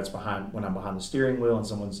when I'm behind the steering wheel and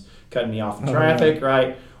someone's cutting me off in traffic,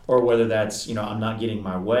 right? Or whether that's, I'm not getting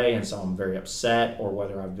my way and so I'm very upset, or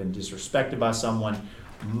whether I've been disrespected by someone.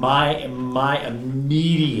 My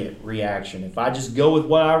immediate reaction, if I just go with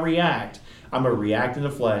what I react, I'm going to react in the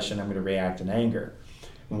flesh and I'm going to react in anger.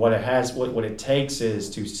 And what it takes is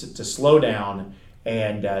to slow down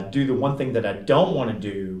and do the one thing that I don't want to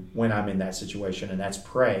do when I'm in that situation, and that's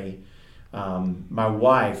pray. My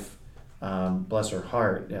wife, bless her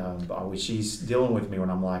heart, she's dealing with me when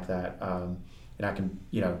I'm like that. And I can,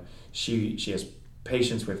 she has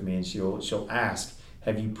patience with me, and she'll ask,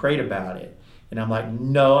 "Have you prayed about it?" And I'm like,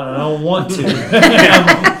 "No, and I don't want to,"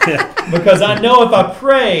 because I know if I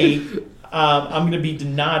pray, I'm going to be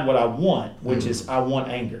denied what I want, which is I want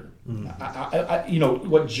anger.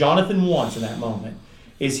 What Jonathan wants in that moment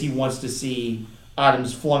is he wants to see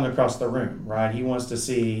items flung across the room, right? He wants to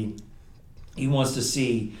see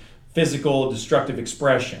physical destructive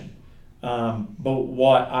expression. But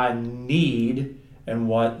what I need and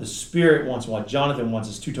what the Spirit wants, and what Jonathan wants,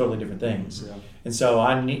 is two totally different things. Yeah. And so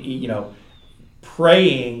I need,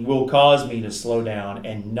 praying will cause me to slow down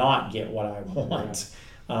and not get what I want.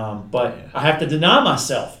 But I have to deny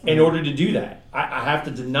myself in order to do that. I have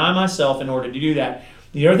to deny myself in order to do that.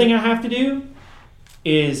 The other thing I have to do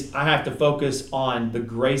is I have to focus on the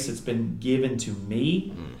grace that's been given to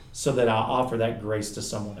me so that I'll offer that grace to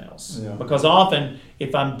someone else. Yeah. Because often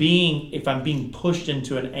if I'm being pushed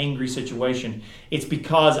into an angry situation, it's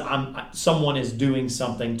because someone is doing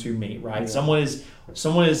something to me, right? Yeah.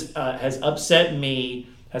 Someone has upset me,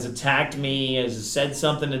 has attacked me, has said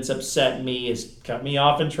something that's upset me, has cut me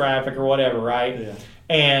off in traffic or whatever, right? Yeah.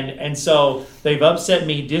 And so they've upset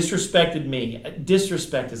me, disrespected me.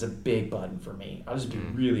 Disrespect is a big button for me. I'll just be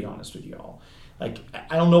really honest with y'all. Like,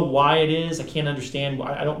 I don't know why it is. I can't understand.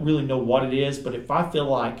 I don't really know what it is. But if I feel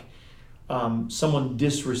like someone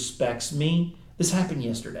disrespects me, this happened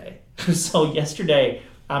yesterday. So yesterday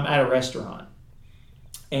I'm at a restaurant,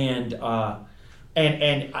 and I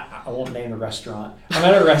won't name the restaurant. I'm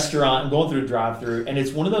at a restaurant. I'm going through a drive-through, and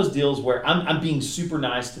it's one of those deals where I'm being super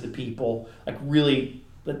nice to the people, like really.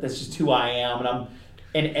 That's just who I am,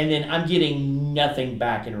 and then I'm getting nothing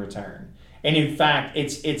back in return. And in fact,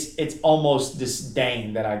 it's almost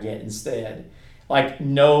disdain that I get instead. Like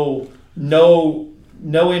no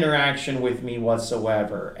interaction with me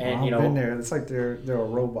whatsoever. And I've been there. It's like they're a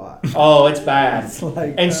robot. Oh, it's bad. It's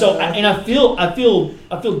like, and so I feel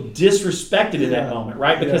disrespected in that moment,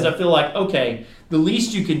 right? Because I feel like, okay, the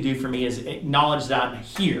least you can do for me is acknowledge that I'm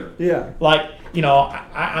here. Yeah. Like,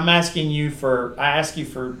 I'm asking you I ask you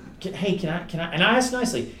for, hey, can I, and I ask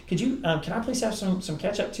nicely, can I please have some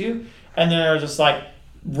ketchup too? And then they're just like,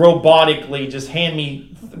 robotically just hand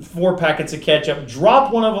me 4 packets of ketchup,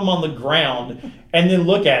 drop one of them on the ground, and then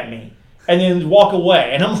look at me, and then walk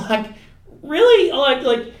away. And I'm like, really?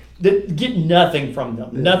 Like get nothing from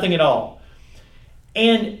them, nothing at all.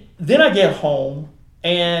 And then I get home,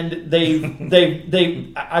 and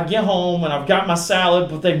I get home, and I've got my salad,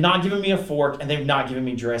 but they've not given me a fork, and they've not given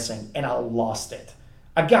me dressing, and I lost it.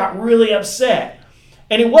 I got really upset.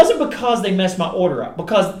 And it wasn't because they messed my order up,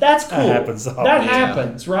 because that's cool. That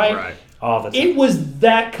happens, right? All the time. It was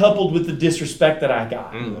that coupled with the disrespect that I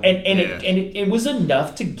got. And it was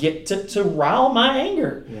enough to get to rile my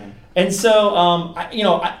anger. Yeah. And so,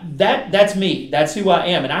 that's me. That's who I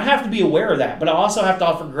am. And I have to be aware of that. But I also have to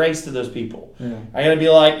offer grace to those people. Yeah. I got to be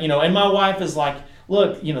like, and my wife is like,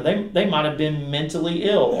 look, they might have been mentally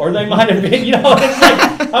ill, or they might have been,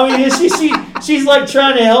 it's like, she's like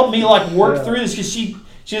trying to help me like work through this, because she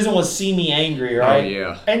doesn't want to see me angry, right? Oh,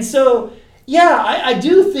 yeah. And so, I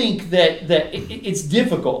do think that it's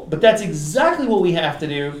difficult, but that's exactly what we have to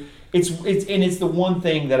do. It's the one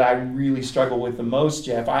thing that I really struggle with the most,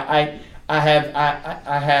 Jeff. I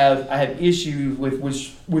have issues with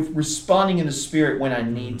responding in the Spirit when I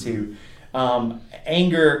need to.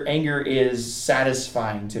 Anger is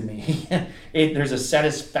satisfying to me. There's a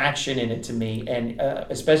satisfaction in it to me, and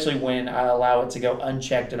especially when I allow it to go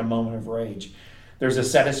unchecked in a moment of rage. There's a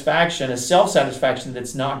self-satisfaction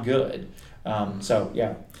that's not good.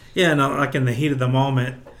 Yeah, no, like in the heat of the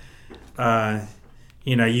moment,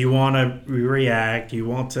 you want to react, you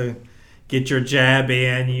want to get your jab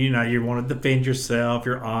in, you want to defend yourself,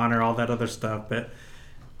 your honor, all that other stuff.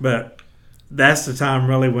 But that's the time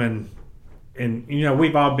really when, and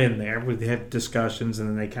we've all been there. We've had discussions, and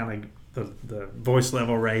then they kind of the voice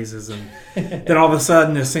level raises, and then all of a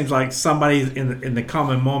sudden it seems like somebody in the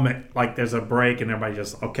common moment, like there's a break, and everybody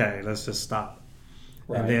just, okay, let's just stop.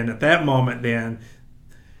 Right. And then at that moment,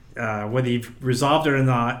 whether you've resolved it or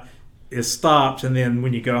not, it stops. And then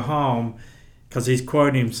when you go home, because he's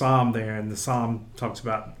quoting Psalm there, and the Psalm talks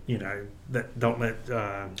about that don't let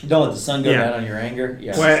the sun go down on your anger.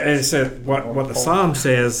 Yeah. Well, it said what the Psalm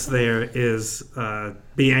says there is,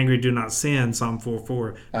 be angry, do not sin. Psalm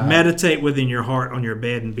 4:4. Meditate within your heart on your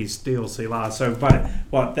bed and be still, Selah. So, but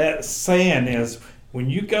what that's saying is, when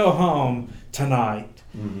you go home tonight,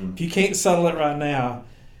 if you can't settle it right now,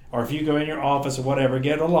 or if you go in your office or whatever,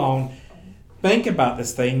 get alone. Think about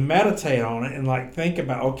this thing, meditate on it, and think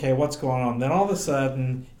about, okay, what's going on? Then all of a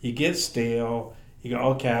sudden, you get still. You go,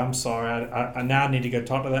 okay, I'm sorry. I now need to go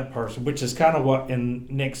talk to that person, which is kind of what in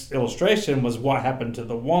Nick's illustration was what happened to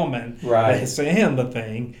the woman that sent him the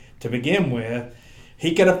thing to begin with.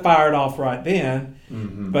 He could have fired off right then,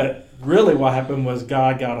 but really what happened was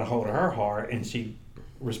God got a hold of her heart, and she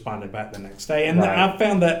responded back the next day. And I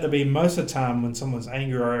found that to be most of the time when someone's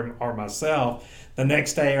angry or myself, the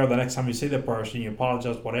next day or the next time you see the person, you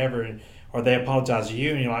apologize, whatever, or they apologize to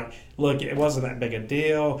you, and you're like, look, it wasn't that big a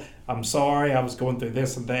deal. I'm sorry, I was going through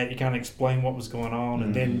this and that. You kind of explain what was going on,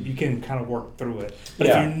 and then you can kind of work through it. But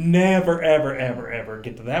if you never, ever, ever, ever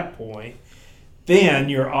get to that point, then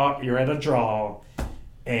you're at a draw,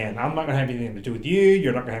 and I'm not going to have anything to do with you.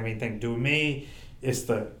 You're not going to have anything to do with me. it's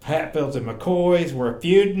the Hatfields and McCoys. We're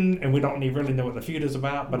feuding, and we don't really know what the feud is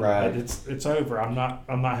about. But it's over. I'm not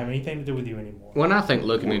having anything to do with you anymore. Well, I think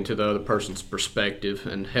looking into the other person's perspective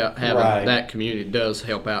and having that community does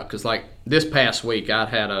help out. Because like this past week, I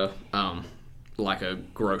had a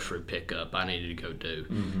grocery pickup I needed to go do,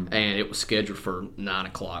 and it was scheduled for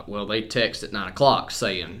 9:00. Well, they text at 9:00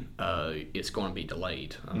 saying it's going to be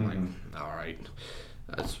delayed. I'm like, all right.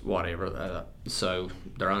 That's whatever. So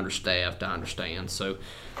they're understaffed, I understand. So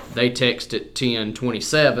they text at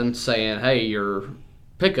 10:27 saying, "Hey, your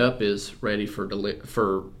pickup is ready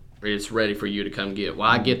it's ready for you to come get." Well,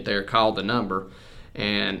 I get there, call the number,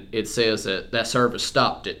 and it says that service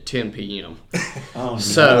stopped at 10 p.m. Oh,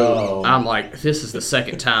 so I'm like, this is the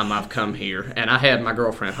second time I've come here, and I had my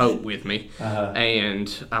girlfriend Hope with me,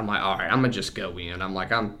 and I'm like, all right, I'm gonna just go in. I'm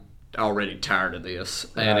like, I'm already tired of this,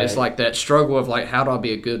 and it's like that struggle of like, how do I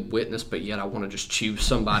be a good witness but yet I want to just choose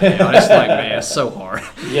somebody out. It's like, man, it's so hard.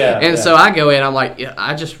 So I go in, I'm like, yeah,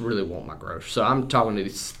 I just really want my groceries. So I'm talking to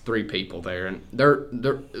these 3 people there, and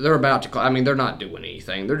they're about to, I mean, they're not doing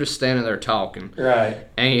anything, they're just standing there talking,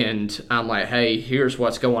 and I'm like, hey, here's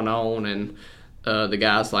what's going on, and the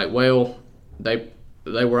guy's like, well, they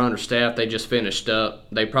were understaffed, they just finished up,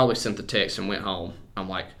 they probably sent the text and went home. I'm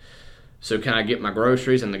like, so can I get my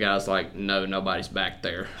groceries? And the guy's like, no, nobody's back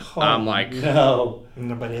there. I'm like, no.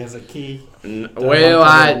 Nobody has a key. Well,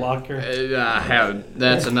 I have.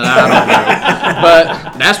 That's another. I don't know.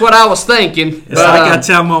 But that's what I was thinking. It's like I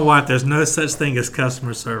tell my wife, there's no such thing as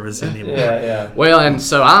customer service anymore. Well, and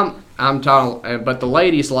so I'm talking, but the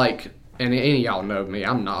lady's like, and any of y'all know me,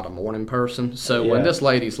 I'm not a morning person. So when this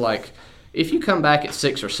lady's like, if you come back at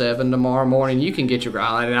 6 or 7 tomorrow morning, you can get your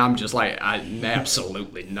ground. And I'm just like,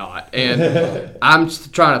 absolutely not. And I'm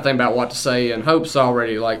trying to think about what to say. And Hope's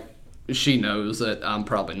already like, she knows that I'm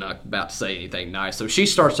probably not about to say anything nice. So she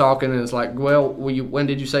starts talking and it's like, well, when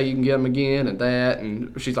did you say you can get them again and that?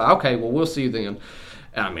 And she's like, okay, well, we'll see you then.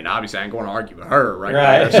 And I mean, obviously, I ain't going to argue with her right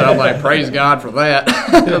there. So I'm like, praise God for that.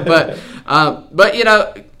 But you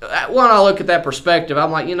know, when I look at that perspective,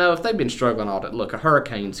 I'm like, you know, if they've been struggling all that, look, a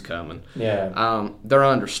hurricane's coming. They're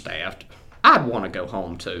understaffed. I'd want to go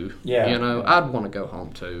home too. I'd want to go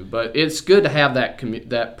home too. But it's good to have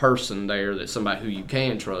that person there, that's somebody who you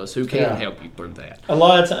can trust, who can help you through that. A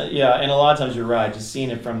lot of times you're right. Just seeing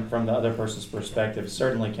it from the other person's perspective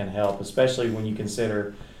certainly can help, especially when you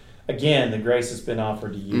consider, again, the grace that's been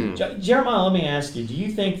offered to you. Jeremiah, let me ask you: do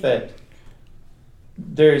you think that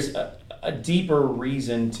there's a deeper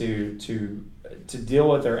reason to deal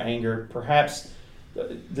with their anger? Perhaps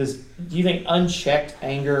do you think unchecked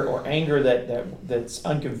anger or anger that's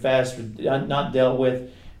unconfessed or not dealt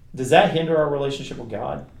with, does that hinder our relationship with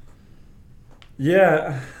God?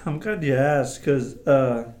 Yeah, I'm glad you asked, because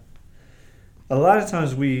a lot of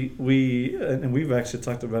times we and we've actually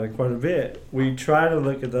talked about it quite a bit, we try to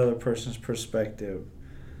look at the other person's perspective,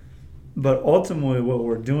 but ultimately what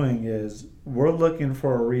we're doing is we're looking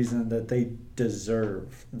for a reason that they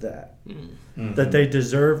deserve that. That they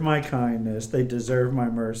deserve my kindness, they deserve my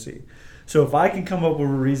mercy. So if I can come up with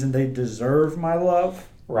a reason they deserve my love,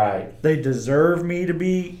 they deserve me to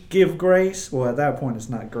give grace, well, at that point it's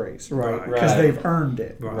not grace, right? Because they've earned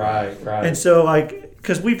it. And so, like,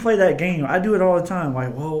 because we play that game, I do it all the time,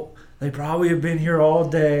 like, well, they probably have been here all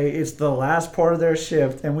day, it's the last part of their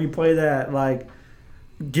shift, and we play that, like,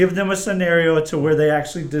 give them a scenario to where they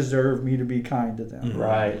actually deserve me to be kind to them.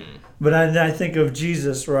 But I think of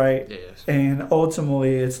Jesus, right? Yes. And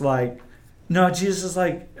ultimately it's like, no, Jesus is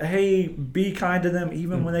like, hey, be kind to them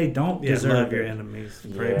even when they don't deserve love your it. enemies.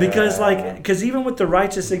 Because even with the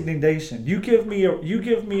righteous indignation, you give me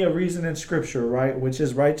a reason in Scripture, right, which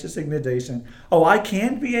is righteous indignation. Oh, I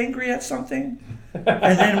can be angry at something, and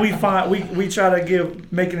then we try to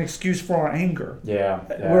make an excuse for our anger.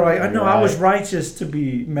 We're like, no, I was righteous to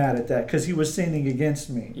be mad at that because he was sinning against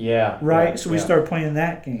me. So we start playing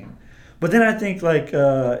that game. But then I think, like,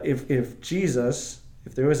 if Jesus,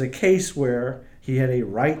 if there was a case where he had a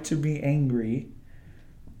right to be angry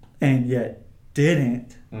and yet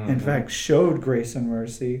didn't, in fact, showed grace and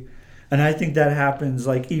mercy, and I think that happens,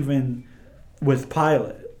 like, even with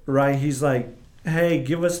Pilate, right? He's like, hey,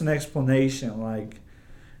 give us an explanation. Like,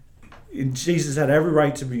 Jesus had every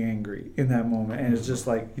right to be angry in that moment, and it's just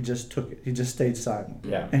like he just took it. He just stayed silent,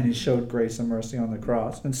 and he showed grace and mercy on the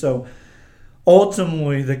cross. And so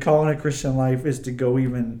ultimately, the calling of Christian life is to go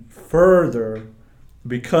even further,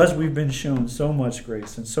 because we've been shown so much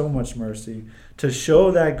grace and so much mercy, to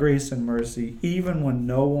show that grace and mercy even when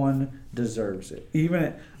no one deserves it.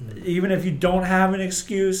 Even if you don't have an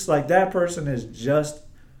excuse, like, that person is just,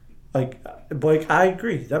 like, Blake, I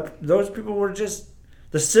agree. Those people were just,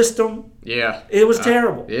 the system. Yeah. It was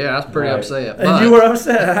terrible. Yeah, I was pretty upset. And you were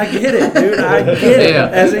upset. I get it, dude. I get it.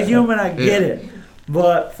 As a human, I get it.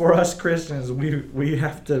 But for us Christians, we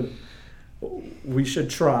should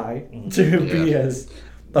try to be as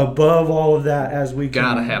above all of that as we can.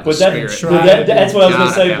 Gotta have the spirit. That's what I was going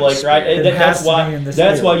to say, Blake. Right? That's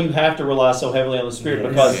why you have to rely so heavily on the spirit,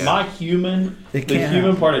 because the human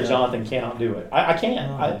part of Jonathan cannot do it. I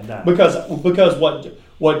can't. No. Because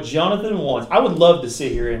what Jonathan wants, I would love to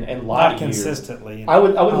sit here and lie to you. Consistently. I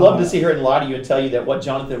would love to sit here and lie to you and tell you that what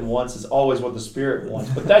Jonathan wants is always what the Spirit wants,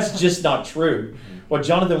 but that's just not true. What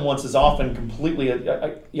Jonathan wants is often completely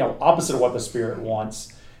opposite of what the Spirit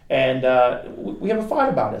wants, and we have a fight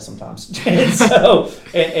about it sometimes. And so,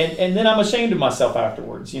 and then I'm ashamed of myself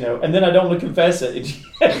afterwards, and then I don't want to confess it.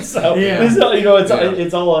 It's all a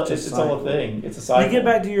thing. It's a cycle. To get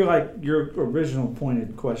back to your original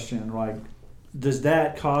pointed question, does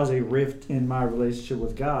that cause a rift in my relationship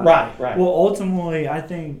with God? Right. Well, ultimately, I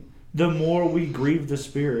think the more we grieve the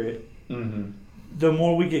Spirit, the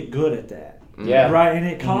more we get good at that. Yeah. Right? And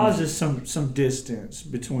it causes some distance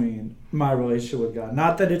between my relationship with God.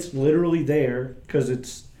 Not that it's literally there, because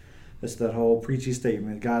it's that whole preachy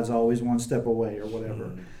statement, God's always one step away or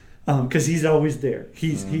whatever. Because He's always there.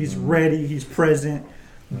 He's ready. He's present.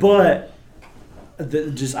 But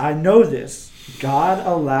I know this. God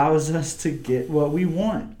allows us to get what we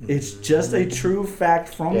want. It's just a true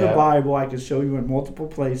fact from the Bible. I can show you in multiple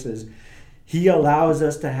places. He allows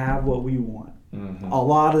us to have what we want a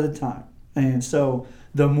lot of the time. And so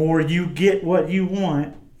the more you get what you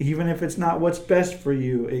want, even if it's not what's best for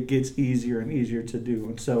you, it gets easier and easier to do.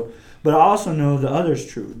 And so, but I also know the other's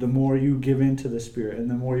true. The more you give into the Spirit and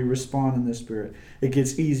the more you respond in the Spirit, it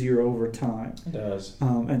gets easier over time. It does.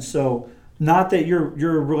 And so, not that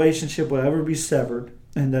your relationship will ever be severed,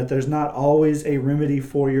 and that there's not always a remedy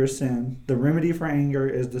for your sin. The remedy for anger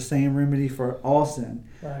is the same remedy for all sin,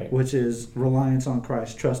 which is reliance on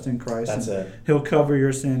Christ, trust in Christ. That's it. He'll cover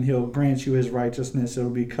your sin. He'll grant you His righteousness. It'll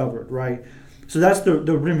be covered, right? So that's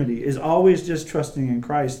the remedy, is always just trusting in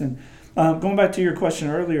Christ. And going back to your question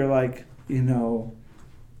earlier, do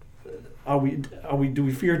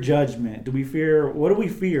we fear judgment? What do we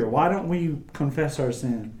fear? Why don't we confess our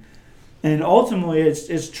sin? And ultimately,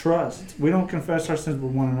 it's trust. We don't confess our sins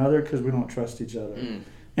with one another because we don't trust each other.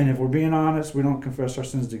 And if we're being honest, we don't confess our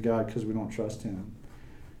sins to God because we don't trust Him.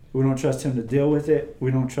 We don't trust Him to deal with it.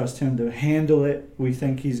 We don't trust Him to handle it. We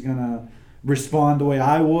think He's going to respond the way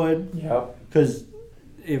I would. Yep. Because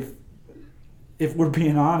if we're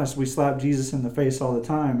being honest, we slap Jesus in the face all the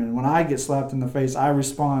time. And when I get slapped in the face, I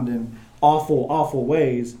respond in awful, awful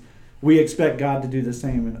ways. We expect God to do the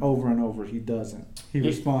same, and over He doesn't. He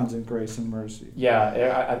responds in grace and mercy.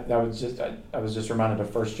 Yeah, I was just reminded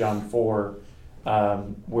of 1 John 4,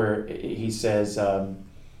 where he says,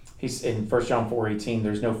 he's in 1 John 4:18,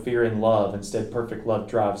 there's no fear in love. Instead, perfect love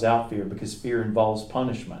drives out fear, because fear involves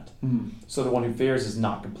punishment. So the one who fears is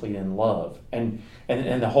not complete in love. And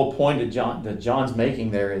the whole point that John's making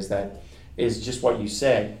there is just what you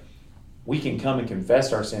said. We can come and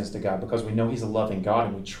confess our sins to God because we know He's a loving God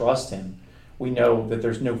and we trust Him. We know that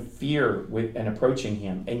there's no fear in approaching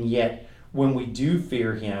Him, and yet when we do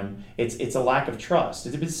fear Him, it's a lack of trust.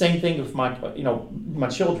 It's the same thing with my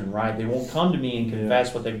children, right? They won't come to me and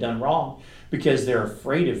confess what they've done wrong because they're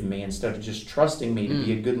afraid of me instead of just trusting me to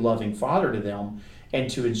be a good, loving father to them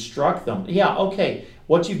and to instruct them. Yeah, okay,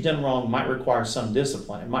 what you've done wrong might require some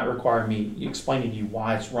discipline. It might require me explaining to you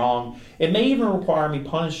why it's wrong. It may even require me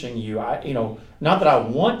punishing you. Not that I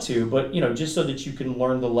want to, but just so that you can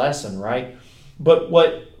learn the lesson, right? But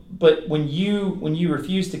when you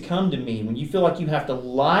refuse to come to me, when you feel like you have to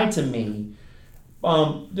lie to me,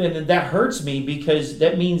 then that hurts me, because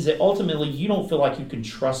that means that ultimately you don't feel like you can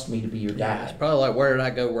trust me to be your dad. It's probably like, where did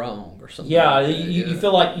I go wrong or something? Yeah, like you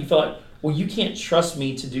feel like well, you can't trust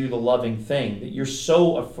me to do the loving thing, that you're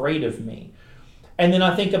so afraid of me. And then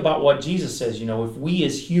I think about what Jesus says, if we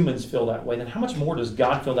as humans feel that way, then how much more does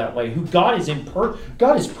God feel that way? God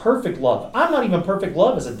is perfect love. I'm not even perfect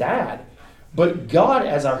love as a dad. But God,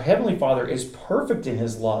 as our Heavenly Father, is perfect in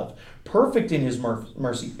His love, perfect in His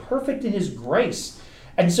mercy, perfect in His grace.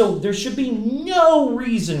 And so there should be no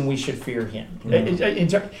reason we should fear Him.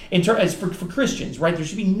 As for Christians, right? There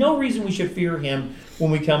should be no reason we should fear Him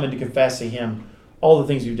when we come in to confess to Him all the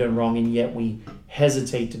things we've done wrong, and yet we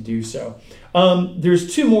hesitate to do so.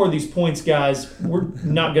 There's two more of these points, guys. We're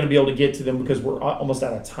not going to be able to get to them because we're almost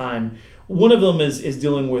out of time. One of them is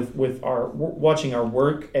dealing with our watching our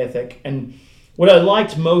work ethic. And what I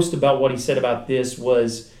liked most about what he said about this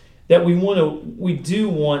was that we do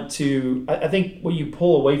want to, I think what you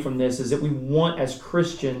pull away from this is that we want as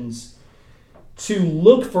Christians to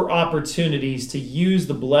look for opportunities to use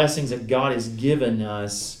the blessings that God has given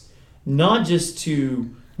us, not just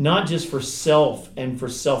for self and for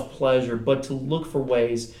self-pleasure, but to look for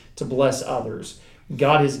ways to bless others.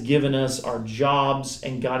 God has given us our jobs,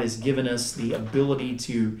 and God has given us the ability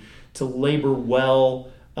to labor well,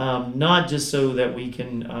 not just so that we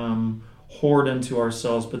can hoard unto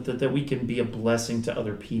ourselves, but that we can be a blessing to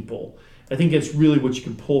other people. I think that's really what you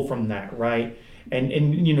can pull from that, right? And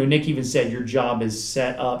Nick even said your job is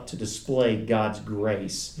set up to display God's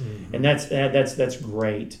grace, and that's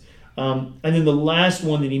great. And then the last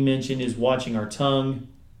one that he mentioned is watching our tongue.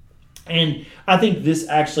 And I think this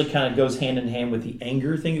actually kind of goes hand in hand with the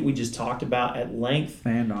anger thing that we just talked about at length.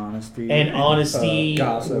 And honesty.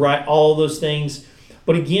 Gossip. Right, all those things.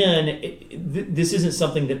 But again, this isn't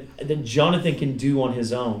something that Jonathan can do on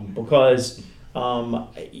his own, because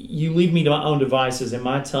you leave me to my own devices, and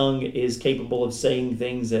my tongue is capable of saying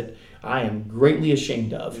things that I am greatly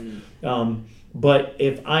ashamed of. But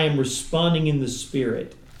if I am responding in the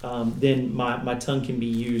Spirit, then my tongue can be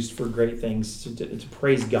used for great things, to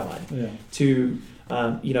praise God. Yeah. To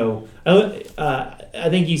I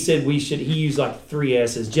think he said he used like 3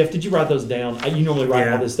 S's. Jeff, did you write those down? You normally write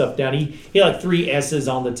all this stuff down. He had like 3 S's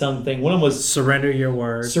on the tongue thing. One of them was surrender your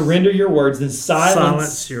words. Surrender your words. Then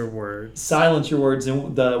silence your words. Silence your words.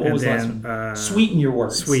 And what was the last one? Sweeten your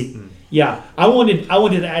words. Sweeten. Yeah, I wanted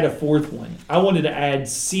to add a 4th one. I wanted to add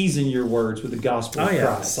season your words with the gospel of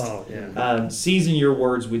Christ. Season your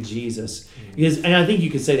words with Jesus. And I think you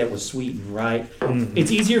could say that with sweeten, right? Mm-hmm.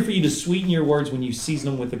 It's easier for you to sweeten your words when you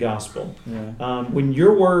season them with the gospel. Yeah. When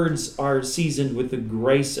your words are seasoned with the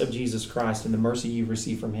grace of Jesus Christ and the mercy you've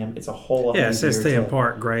received from Him, it's a whole lot easier. Yeah, it says to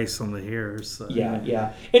impart grace on the hearers. So.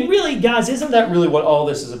 Yeah. And really, guys, isn't that really what all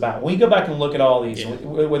this is about? When you go back and look at all these,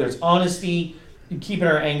 whether it's honesty, keeping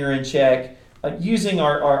our anger in check, using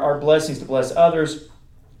our blessings to bless others,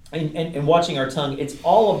 and watching our tongue, it's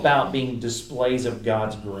all about being displays of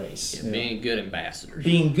God's grace. Yeah, being good ambassadors.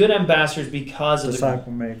 Being good ambassadors because of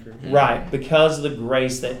disciple maker. Right, because of the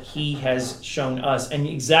grace that He has shown us. And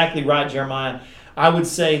exactly right, Jeremiah. I would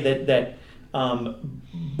say that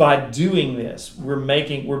by doing this,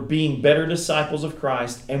 we're being better disciples of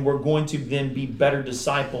Christ, and we're going to then be better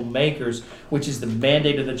disciple makers, which is the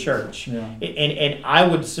mandate of the church. Yeah. And I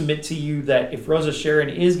would submit to you that if Rosa Sharon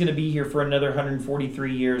is going to be here for another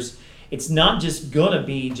 143 years, it's not just going to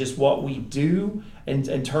be just what we do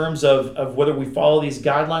in terms of whether we follow these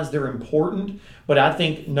guidelines. They're important, but I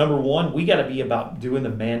think number one, we got to be about doing the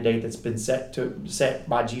mandate that's been set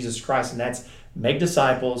by Jesus Christ, and that's make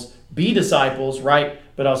disciples, be disciples, right?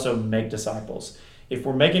 But also make disciples. If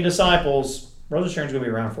we're making disciples, Rosa Sharon's going to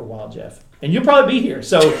be around for a while, Jeff. And you'll probably be here.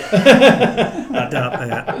 So I doubt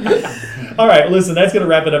that. All right, listen, that's going to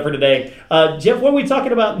wrap it up for today. Jeff, what are we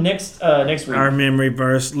talking about next week? Our memory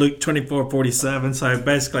verse, Luke 24:47. So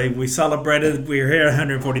basically, we celebrated, we're here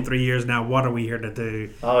 143 years now. What are we here to do?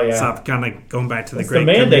 Oh, yeah. So kind of going back to that's the Great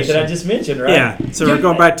Commission. The mandate Commission. that I just mentioned, right? Yeah, so we're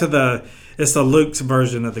going back to it's the Luke's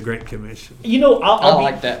version of the Great Commission. I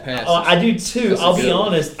like that passage. I do too. I'll be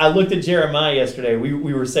honest. I looked at Jeremiah yesterday.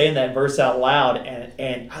 We were saying that verse out loud,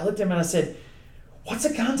 and I looked at him and I said, "What's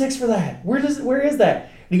the context for that? Where is that?"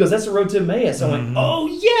 And he goes, "That's the road to Emmaus." I went, "Oh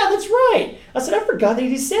yeah, that's right." I said, "I forgot that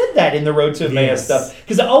he said that in the road to Emmaus stuff,"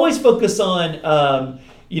 because I always focus on.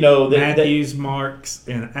 Matthew's, Mark's,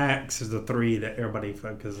 and Acts is the 3 that everybody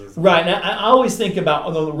focuses on. Right. Now, I always think about,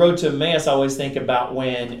 on the road to Emmaus, I always think about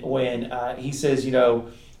when he says, the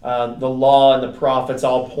law and the prophets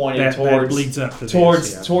all pointed towards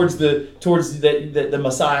the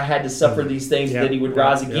Messiah had to suffer these things, that he would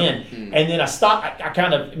rise again. And then I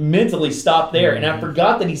kind of mentally stopped there, and I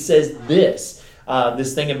forgot that he says this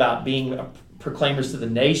thing about being proclaimers to the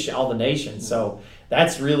nation, all the nations. So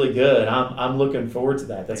that's really good. I'm looking forward to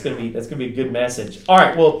that. That's gonna be a good message. All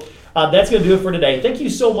right, well, that's gonna do it for today. Thank you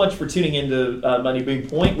so much for tuning into Monday Boom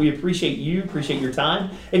Point. We appreciate your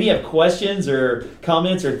time. If you have questions or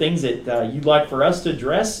comments or things that you'd like for us to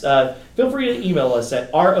address, feel free to email us at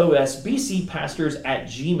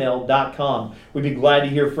rosbcpastors@gmail.com. We'd be glad to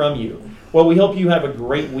hear from you. Well, we hope you have a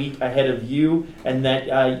great week ahead of you, and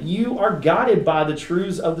that you are guided by the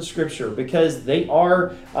truths of the Scripture, because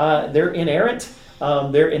they're inerrant.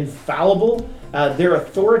 They're infallible. They're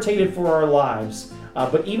authoritative for our lives.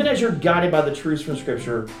 But even as you're guided by the truths from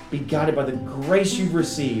Scripture, be guided by the grace you've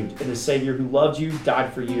received in the Savior who loved you,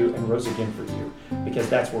 died for you, and rose again for you. Because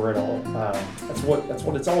that's where that's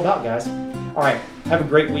what it's all about, guys. All right, have a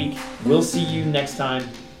great week. We'll see you next time.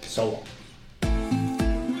 So long.